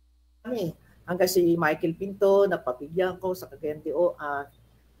 Marami. Hanggang si Michael Pinto, napabigyan ko sa Cagayan de Oro,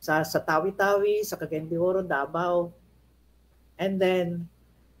 sa Tawi-Tawi, sa Cagayan de Oro, Davao. And then,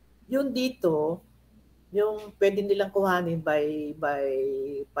 yun dito, yung pwede nilang kuhanin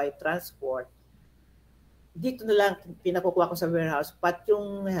by transport, dito na lang pinakukuha ko sa warehouse. Pat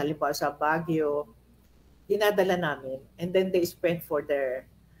yung halimbawa sa Baguio, dinadala namin, and then they spend for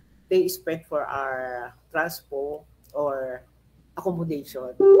our transport or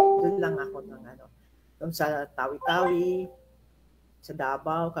accommodation. Doon lang ako doon sa Tawi-Tawi, sa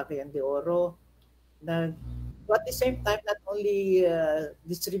Davao, Cagayan de Oro. But at the same time, not only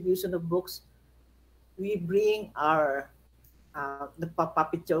distribution of books, we bring our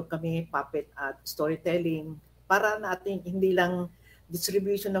nagpa-puppet show kami, puppet at storytelling, para natin hindi lang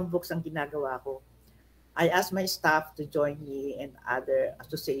distribution ng books ang ginagawa ko. I asked my staff to join me and other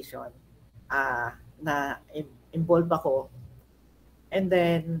association na involved ako. And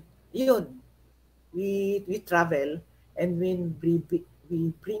then, yun, we travel and we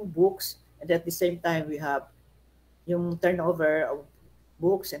bring books, and at the same time we have yung turnover of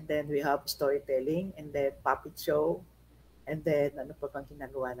books, and then we have storytelling, and then puppet show, and then ano pa pang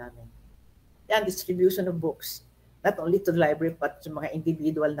ginagawa namin. Yan, distribution of books. Not only to the library, but sa mga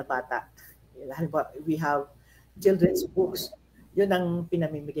individual na bata. We have children's books. Yun ang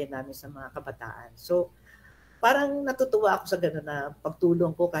pinamimigay namin sa mga kabataan. So, parang natutuwa ako sa gano'n na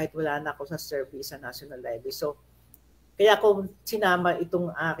pagtulong ko kahit wala na ako sa service sa National Library. So, kaya ako sinama itong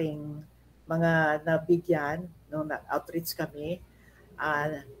aking mga nabigyan, outreach kami.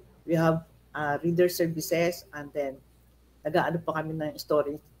 We have reader services, and then nag-aano pa kami ng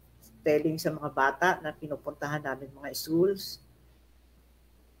telling sa mga bata na pinupuntahan namin mga schools.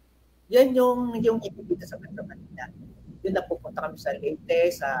 Yan yung ibibigay sa Manila. Yun na pupunta kami sa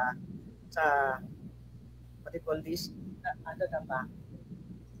Leyte, sa what do you call this? Ano na ba?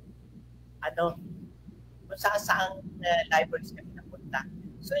 Kung saan libraries kami napunta.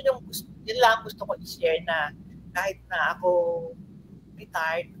 So yun lang gusto ko i-share na kahit na ako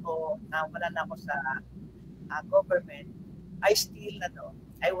retired o wala na ako sa government, I still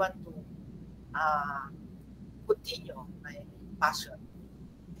I want to continue my passion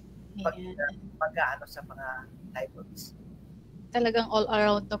pag sa mga libraries. Talagang all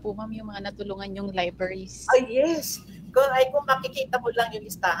around na po, ma'am, yung mga natulungan yung libraries. Oh, yes. Kung makikita mo lang yung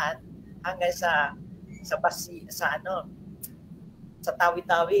listahan hanggang sa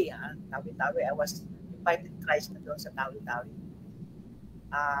Tawi-Tawi. Tawi-Tawi, I was invited thrice na doon sa Tawi-Tawi.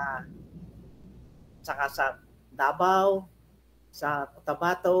 Saka sa Davao, sa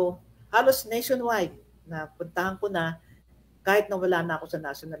Cotabato, halos nationwide na puntahan ko na kahit na wala na ako sa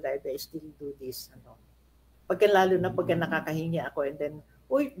National Library, I still do this. Lalo na pagka nakakahingi ako and then,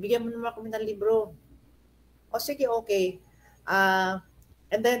 uy, bigyan mo naman kami ng libro. O sige, okay.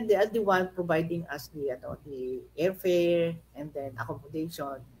 And then they are the one providing us the airfare and then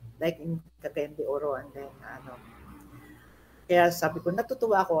accommodation, like in Cagayan de Oro and then Kaya sabi ko,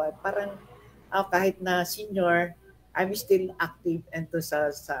 natutuwa ako, parang kahit na senior, I'm still active and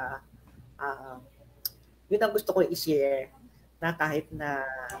yun ang gusto ko i-share na kahit na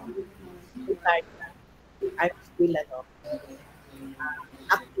retired na, I'm still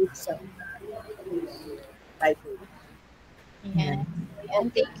active sa library. Yeah. And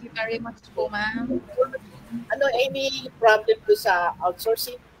thank you very much po, ma'am. Any problem to sa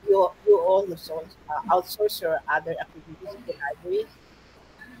outsourcing? You also outsource your other activities in the library?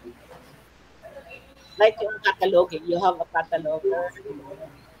 Like yung cataloging, you have a cataloger.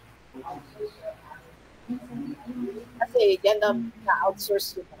 Kasi yan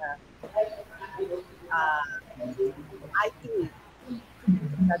na-outsource yung mga IT,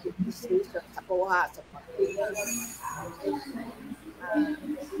 sa administration, sa kuha, sa pag-iwan.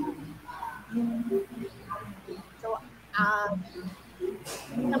 So,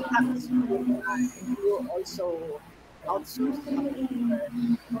 you also outsource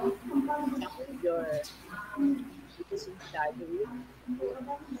your library.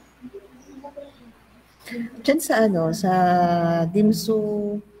 Diyan sa DMSU,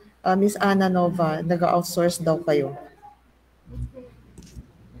 Miss Ana Nova, nag-outsource daw kayo.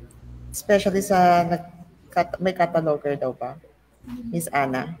 Especially sa may cataloger daw ba? Miss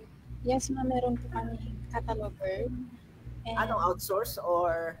Ana? Yes, ma'am, meron po kami cataloger. Anong outsource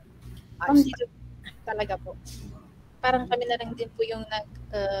or? Dito talaga po. Parang kami na lang din po yung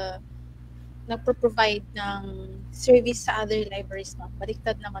nagpo-provide ng service sa other libraries, ma'am.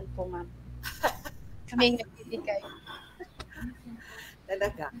 Baliktad naman po, ma'am. Kami yung nagbibigay.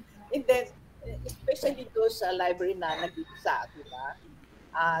 Talaga. And then, especially those sa library na nag-isa, di ba?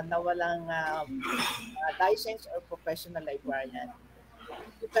 Na walang licensed or professional librarian,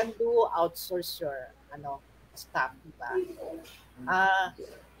 you can do outsource your staff, di ba?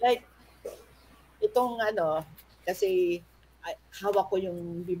 Like itong kasi hawak ko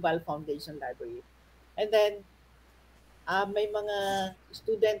yung Bibal Foundation Library. And then may mga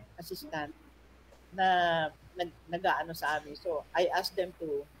student assistant na nag-aano sa amin. So I asked them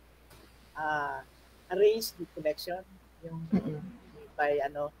to arrange the collection yung by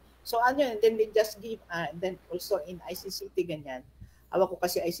so and then they just give and then also in ICCT ganyan. Hawak ko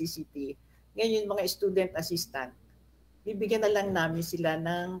kasi ICCT. Ngayon yung mga student assistant, bibigyan na lang namin sila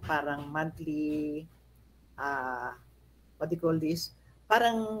ng parang monthly what do you call this?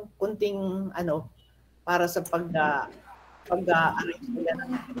 Parang kunting para sa pag-arrange nila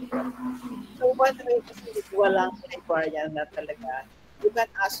ng so one way kasi walang librarian na talaga, you can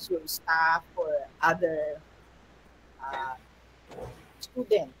ask your staff or other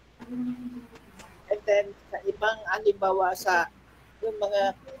student. And then sa ibang halimbawa sa yung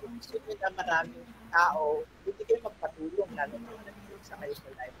mga student na maraming tao, hindi kayo magpatulong lalo na sa kayo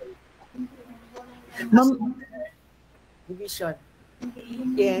sa library. Division.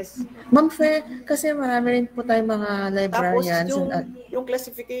 Yes. Ma'am Fe, kasi marami rin po tayong mga librarians. Tapos yung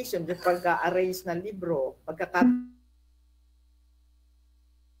classification, yung pagka-arrange ng libro,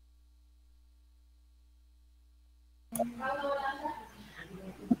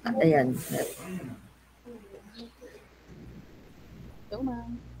 Ayan. Hello,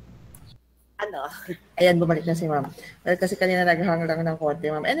 ma'am. Ayan, bumalik na si ma'am. Well, kasi kanina naghang lang ng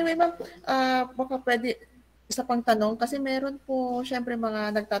konti, ma'am. Anyway, ma'am, baka pwede isa pang tanong kasi meron po syempre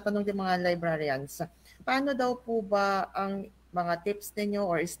mga nagtatanong din mga librarians. Paano daw po ba ang mga tips ninyo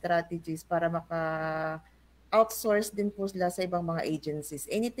or strategies para maka-outsource din po sila sa ibang mga agencies.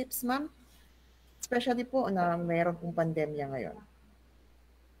 Any tips, ma'am? Especially po na mayroon pong pandemya ngayon.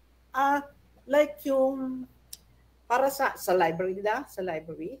 Like yung para sa library sa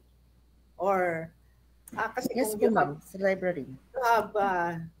library or kasi yes kung po, ma'am, sa library.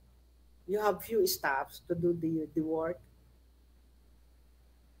 You have few staffs to do the work.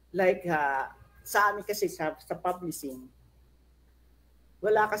 Like sa amin kasi sa publishing,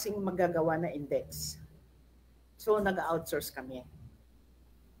 wala kasing magagawa na index. So nag-outsource kami.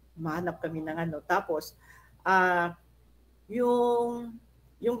 Mahanap kami ng ano. Tapos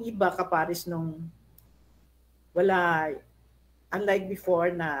yung iba kapares nung wala, unlike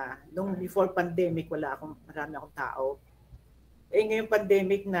before na nung before pandemic marami akong tao. Ngayong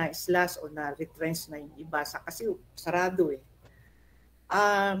pandemic na slash o na retrench na yung iba kasi sarado eh.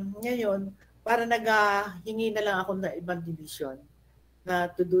 Ngayon, para naghingi na lang ako ng ibang division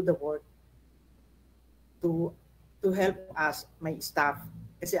na to do the work to help us, my staff.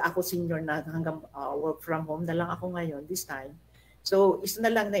 Kasi ako senior na hanggang work from home na lang ako ngayon this time. So, isa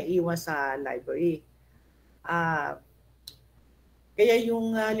na lang naiiwan sa library. Kaya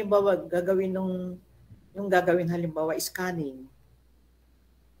yung halimbawa gagawin halimbawa scanning,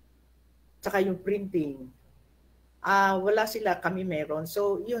 tsaka yung printing, wala sila, kami meron.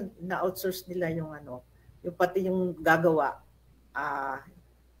 So yun, na-outsource nila yung yung pati yung gagawa,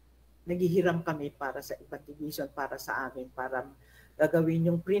 naghihiram kami para sa ibang division, para sa amin, para gagawin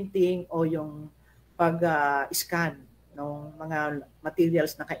yung printing o yung pag-scan ng mga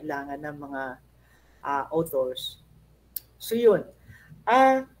materials na kailangan ng mga authors. So yun.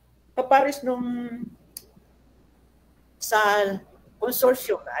 Kapares nung sa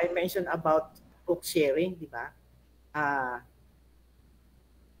consortium, I mentioned about book sharing, di ba?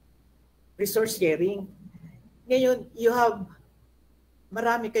 Resource sharing. Ngayon,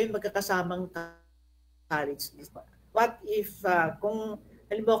 marami kayong magkakasamang college. What if, kung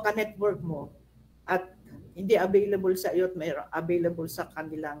halimbawa ka-network mo at hindi available sa iyo at mayroon available sa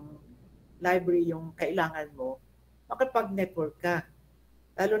kanilang library yung kailangan mo, makipag-network ka.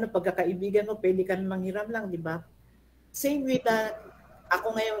 Lalo na pagkakaibigan mo, pwede ka manghiram lang, di ba? Same with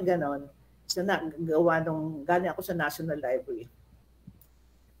ako ngayon ganon. Galing ako sa National Library.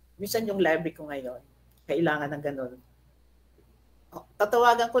 Minsan yung library ko ngayon, kailangan ng ganon.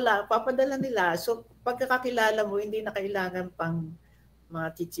 Tatawagan ko lang, papadala nila. So pagkakakilala mo, hindi na kailangan pang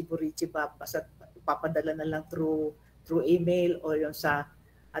mga chichiburichi ba, basta papadala na lang through email o yung sa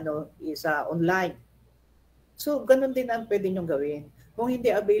online. So ganun din ang pwede nyo gawin. Kung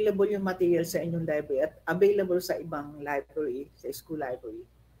hindi available yung material sa inyong library at available sa ibang library, sa school library,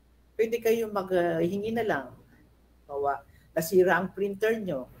 pwede kayo maghingi na lang. Nasira ang printer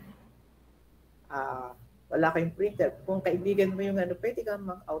nyo. Wala kayong printer. Kung kaibigan mo yung pwede kang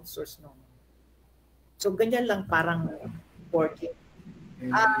mag-outsource nung. So ganyan lang parang working.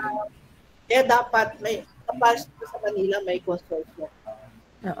 Kaya dapat may kapasito sa Manila, may consortium.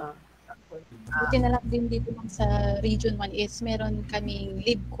 Buti na lang din dito sa Region 1 is meron kaming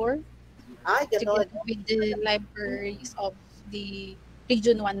LibCorp Together with the libraries of the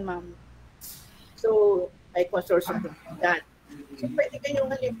Region 1, ma'am. So, may consortium din yan. So, pwede kayong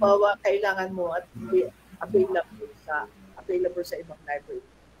halimbawa, kailangan mo at available sa ibang library.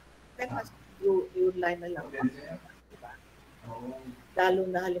 Kaya yung line na lang. Diba? Lalo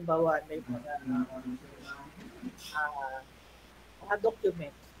na halimbawa, may mga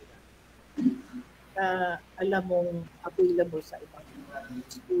documents na alam mong available sa ibang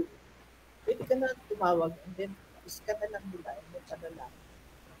school. Pwede ka na tumawag and then scan na lang nila and then padala.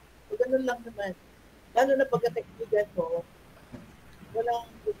 So, ganun lang naman. Lalo na pagkakaibigan mo,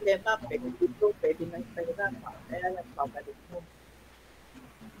 walang problema. Pwede dito, pwede na itayo na. Kaya lang, pabalik mo.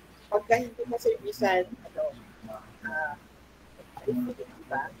 Pagka hindi mo sa ibisan, diba?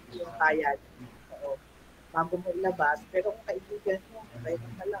 Yung bayad. So, bago mo ilabas. Pero kung kaibigan mo, pwede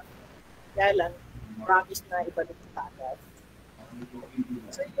na lang. Kaya lang, promise na ibalik sa agad.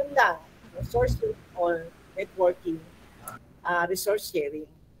 So, yun lang. Source on networking, resource sharing,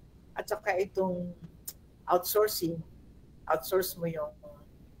 at saka itong outsourcing. Outsource mo yung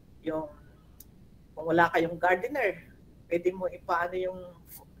kung wala kayong gardener, pwede mo ipaano yung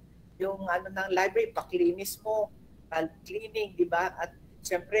ng library, pa-cleanis mo, cleaning, di ba? At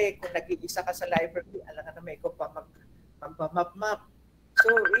siyempre, kung nag-iisa ka sa library, alam ka na may ko pa mag-map.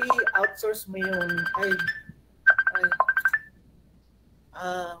 So, i-outsource mo yung,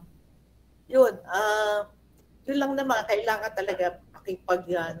 yun lang naman, kailangan talaga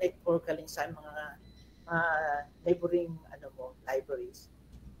makipag-network ka sa mga neighboring libraries.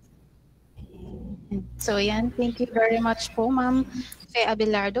 So yan, thank you very much po Ma'am Fe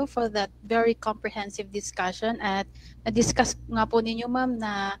Abelardo for that very comprehensive discussion at na-discuss nga po ninyo Ma'am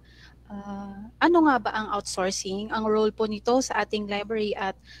na ano nga ba ang outsourcing, ang role po nito sa ating library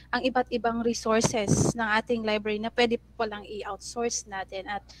at ang iba't ibang resources ng ating library na pwede po lang i-outsource natin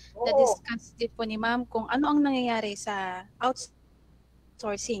at na-discuss din po ni Ma'am kung ano ang nangyayari sa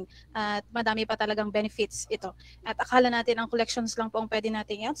outsourcing at madami pa talagang benefits ito. At akala natin ang collections lang po ang pwede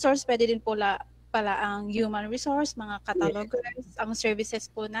nating i-outsource, pwede din po pala ang human resource, mga catalogers, ang services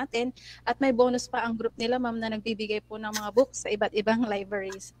po natin. At may bonus pa ang group nila, ma'am, na nagbibigay po ng mga books sa iba't ibang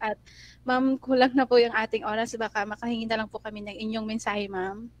libraries. At ma'am, kulang na po yung ating oras. Baka makahingi na lang po kami ng inyong mensahe,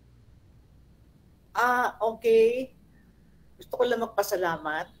 ma'am. Okay. Gusto ko lang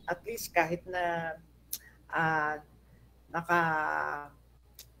magpasalamat. At least kahit na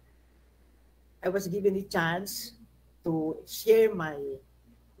I was given a chance to share my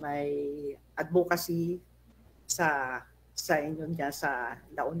advocacy sa inyo nga sa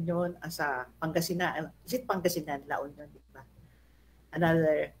La Union, sa Pangasinan. Is it Pangasinan, La Union, di ba?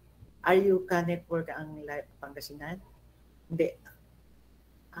 Another, are you ka network ang Pangasinan? Hindi.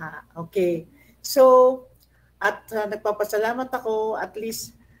 Okay. So, at nagpapasalamat ako, at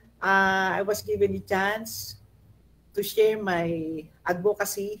least I was given a chance to share my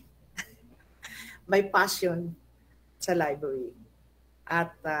advocacy, my passion sa library.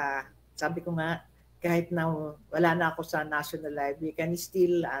 At sabi ko nga, kahit na wala na ako sa National Library, can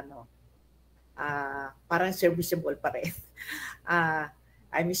still, parang serviceable pa rin.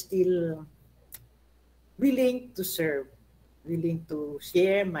 I'm still willing to serve, willing to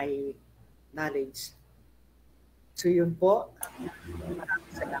share my knowledge. So yun po.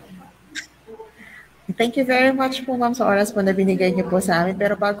 Maraming salamat. Thank you very much po ma'am sa oras po na binigay niyo po sa amin.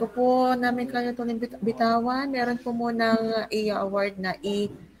 Pero bago po namin kayo tuloy bitawan, meron po munang i-award na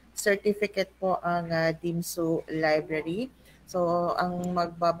certificate po ang DMMMSU Library. So ang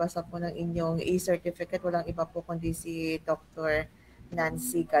magbabasa po ng inyong certificate walang iba po kundi si Dr.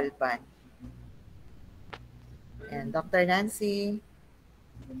 Nancy Galban. And Dr. Nancy.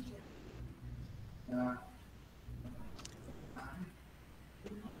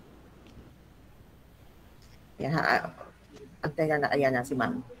 Yan ha. Antay na ayan na si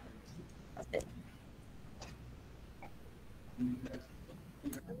ma'am. Okay.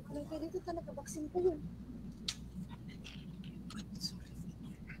 Dito talaga vaccine ko yun.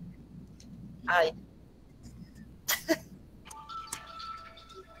 Ay.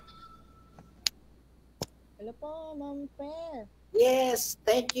 Hello po, Ma'am Fe. Yes,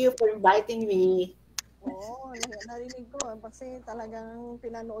 thank you for inviting me. Oo, narinig ko kasi talagang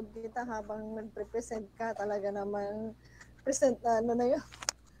pinanood kita habang nag-present ka, talaga namang present na yun.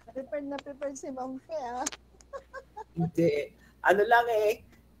 Prepared si Ma'am Fe, Hindi. Ano lang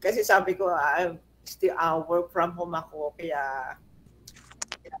kasi sabi ko, still work from home ako, kaya...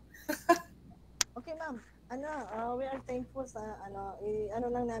 Okay, ma'am. We are thankful sa,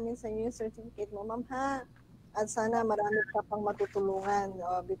 lang namin sa iyo yung certificate mo, ma'am, ha? At sana marami ka pang matutulungan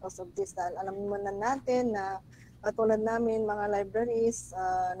because of this. Dahil alam mo na natin na tulad namin mga libraries,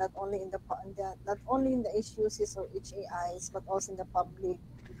 not only in the HUCs or HAIs, but also in the public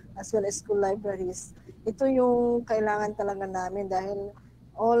as well as school libraries. Ito yung kailangan talaga namin dahil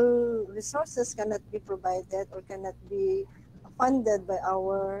all resources cannot be provided or cannot be funded by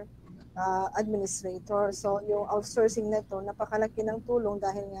our administrator. So yung outsourcing na ito, napakalaki ng tulong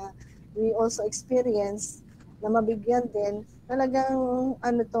dahil nga we also experience na mabigyan din talagang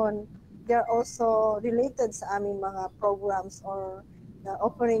they're also related sa aming mga programs or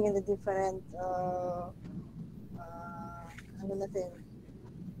offering in the different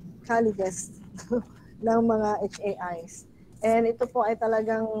colleges ng mga HAIs. And ito po ay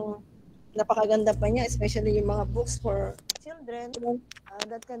talagang napakaganda pa niya, especially yung mga books for children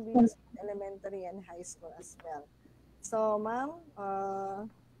that can be used in elementary and high school as well. So, ma'am,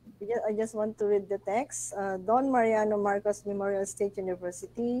 I just want to read the text. Don Mariano Marcos Memorial State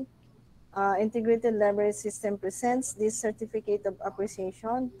University Integrated Library System presents this certificate of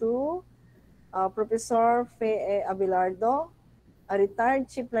appreciation to Professor Fe Abelardo, a retired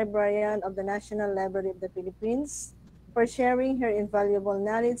Chief Librarian of the National Library of the Philippines, for sharing her invaluable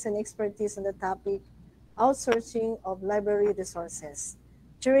knowledge and expertise on the topic outsourcing of library resources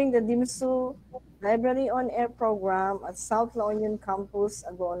during the DMMMSU Library on Air program at South La Union Campus,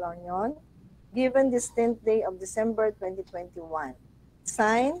 Agoo, La Union, given this 10th day of December 2021.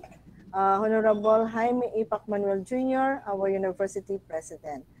 Signed, Honorable Jaime A. Pacmanuel Jr., our University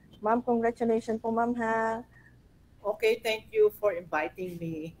President. Ma'am, congratulations po, ma'am, ha? Okay, thank you for inviting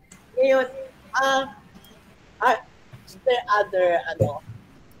me. Ngayon, is there other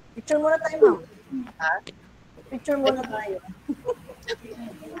Picture muna tayo, ma'am. Ha? Picture muna tayo.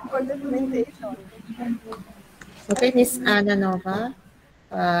 For documentation. Okay, Miss Ana Nova.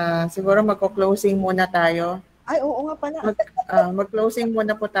 Siguro magko-closing muna tayo. Ay, oo nga pala. Mag-closing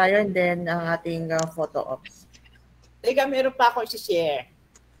muna po tayo and then ang ating photo ops. Teka, meron pa ako i-share.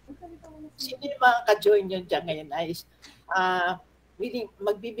 Sino yung mga ka-join nyo dyan ngayon ay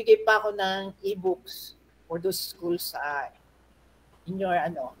magbibigay pa ako ng e-books for those schools in your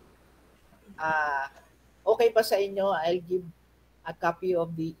okay pa sa inyo? I'll give a copy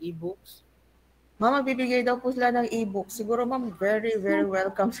of the e-books. Ma'am, magbibigay daw po sila ng e-book. Siguro, ma'am, very, very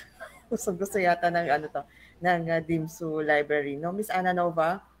welcome. Gusto yata ng ng DMMMSU library. No, Miss Ana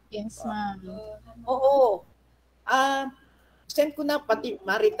Nova? Yes, ma'am. Oo. Send ko na pati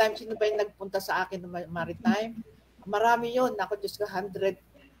maritime. Sino ba yung nagpunta sa akin ng maritime? Marami yun. Ako, just 100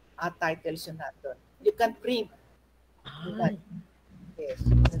 titles yun natin. You can print. Yes.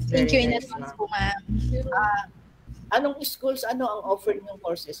 Thank you in advance po, ma'am. Anong schools, ano ang offer ng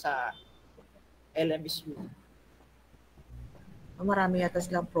courses sa LMSU? Marami yata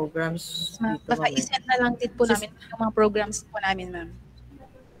silang programs dito. Baka i-send na lang din po namin yung mga programs po namin, ma'am.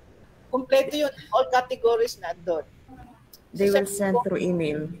 Kompleto yun. All categories na doon. They will send through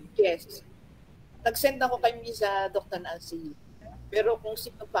email. Yes. Nag-send ako kay Ms. Dr. Nancy. Pero kung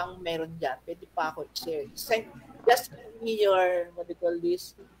sino pang meron dyan, pwede pa ako i-share. Just give me your, what do you call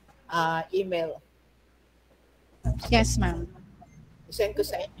this, email. Yes, ma'am. I-send ko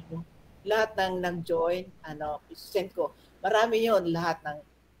sa inyo. Lahat ng nag-join, i-send ko. Marami yon, lahat ng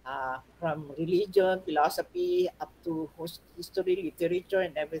from religion, philosophy, up to history, literature,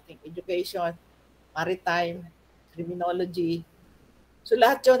 and everything. Education, maritime, criminology. So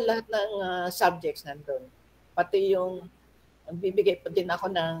lahat yon, lahat ng subjects nandun. Pati yung, bibigay pa din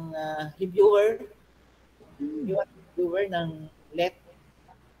ako ng reviewer ng let.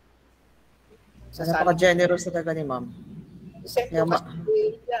 Napaka-generous talaga ni ma'am. Send ko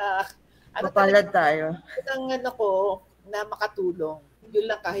kasi, mapalad tayo. Ang na makatulong. Yun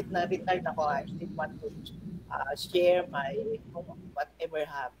lang, kahit na retired ako, I still want to share my whatever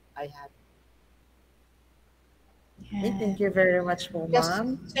I have. Yeah. Thank you very much po,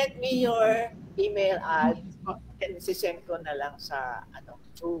 ma'am. Just send me your email and sisend ko na lang sa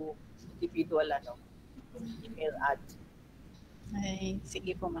through individual email ad. Ay,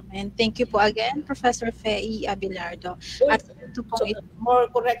 sige po, ma'am. And thank you po again, Professor Fei Abelardo. At ito po,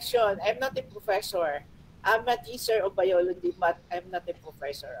 more correction, I'm not a professor. I'm a teacher of biology, but I'm not a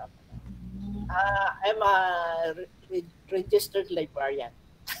professor. I'm a registered librarian.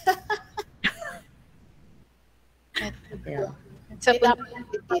 Yeah. Sa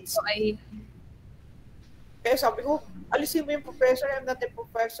ay kaya sabi ko, alisin mo yung professor, I'm not a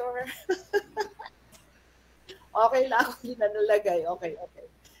professor. Okay lang ako din nalagay. Okay.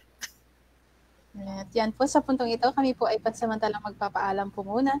 At yan po, sa puntong ito, kami po ay pansamantalang magpapaalam po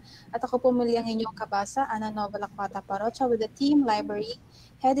muna. At ako po muli ang inyong kabasa, Ana Nova Lakwata Parocha, with the team library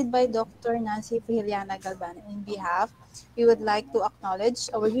headed by Dr. Nancy Filiana Galban. In behalf, we would like to acknowledge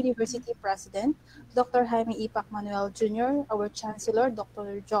our University President, Dr. Jaime Ipac Manuel Jr., our Chancellor,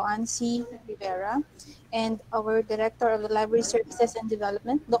 Dr. Joanne C. Rivera, and our Director of the Library Services and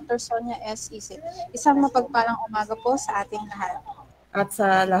Development, Dr. Sonia S. Isip. Isang mapagpalang umaga po sa ating lahat. At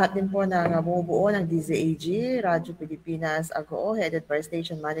sa lahat din po ng bumubuo ng DZAG, Radyo Pilipinas, Agoo, headed by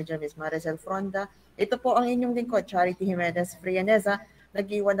Station Manager Ms. Maricel Fronda. Ito po ang inyong lingkod, Charity Jimenez Frianeza.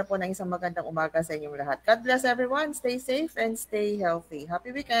 Nag-iwan na po ng isang magandang umaga sa inyong lahat. God bless everyone. Stay safe and stay healthy.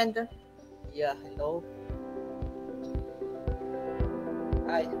 Happy weekend. Yeah, hello.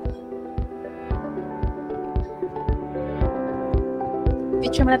 Hi.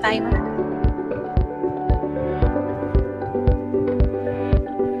 Picture muna tayo, ma'am.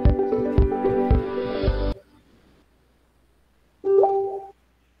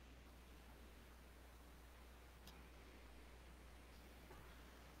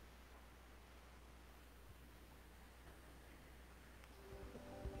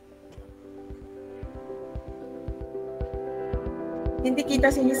 Hindi kita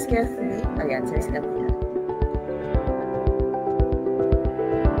si Miss Kathleen. Ayan, si Miss Kathleen.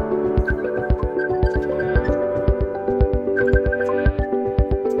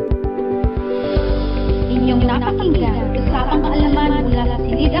 Inyong napakinggan, usapang kaalaman mula sa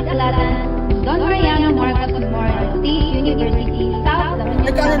Silid Aklatan, Don Mariano Marcos Memorial State University, South La Union.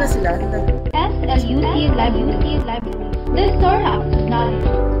 Nagkala na sila? SLUC Library, the storehouse of knowledge,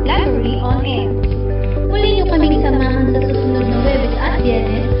 library on air. Muli niyo kaming samahan sa susunod na Webes at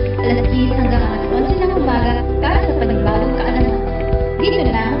Biyernes, alas 10 hanggang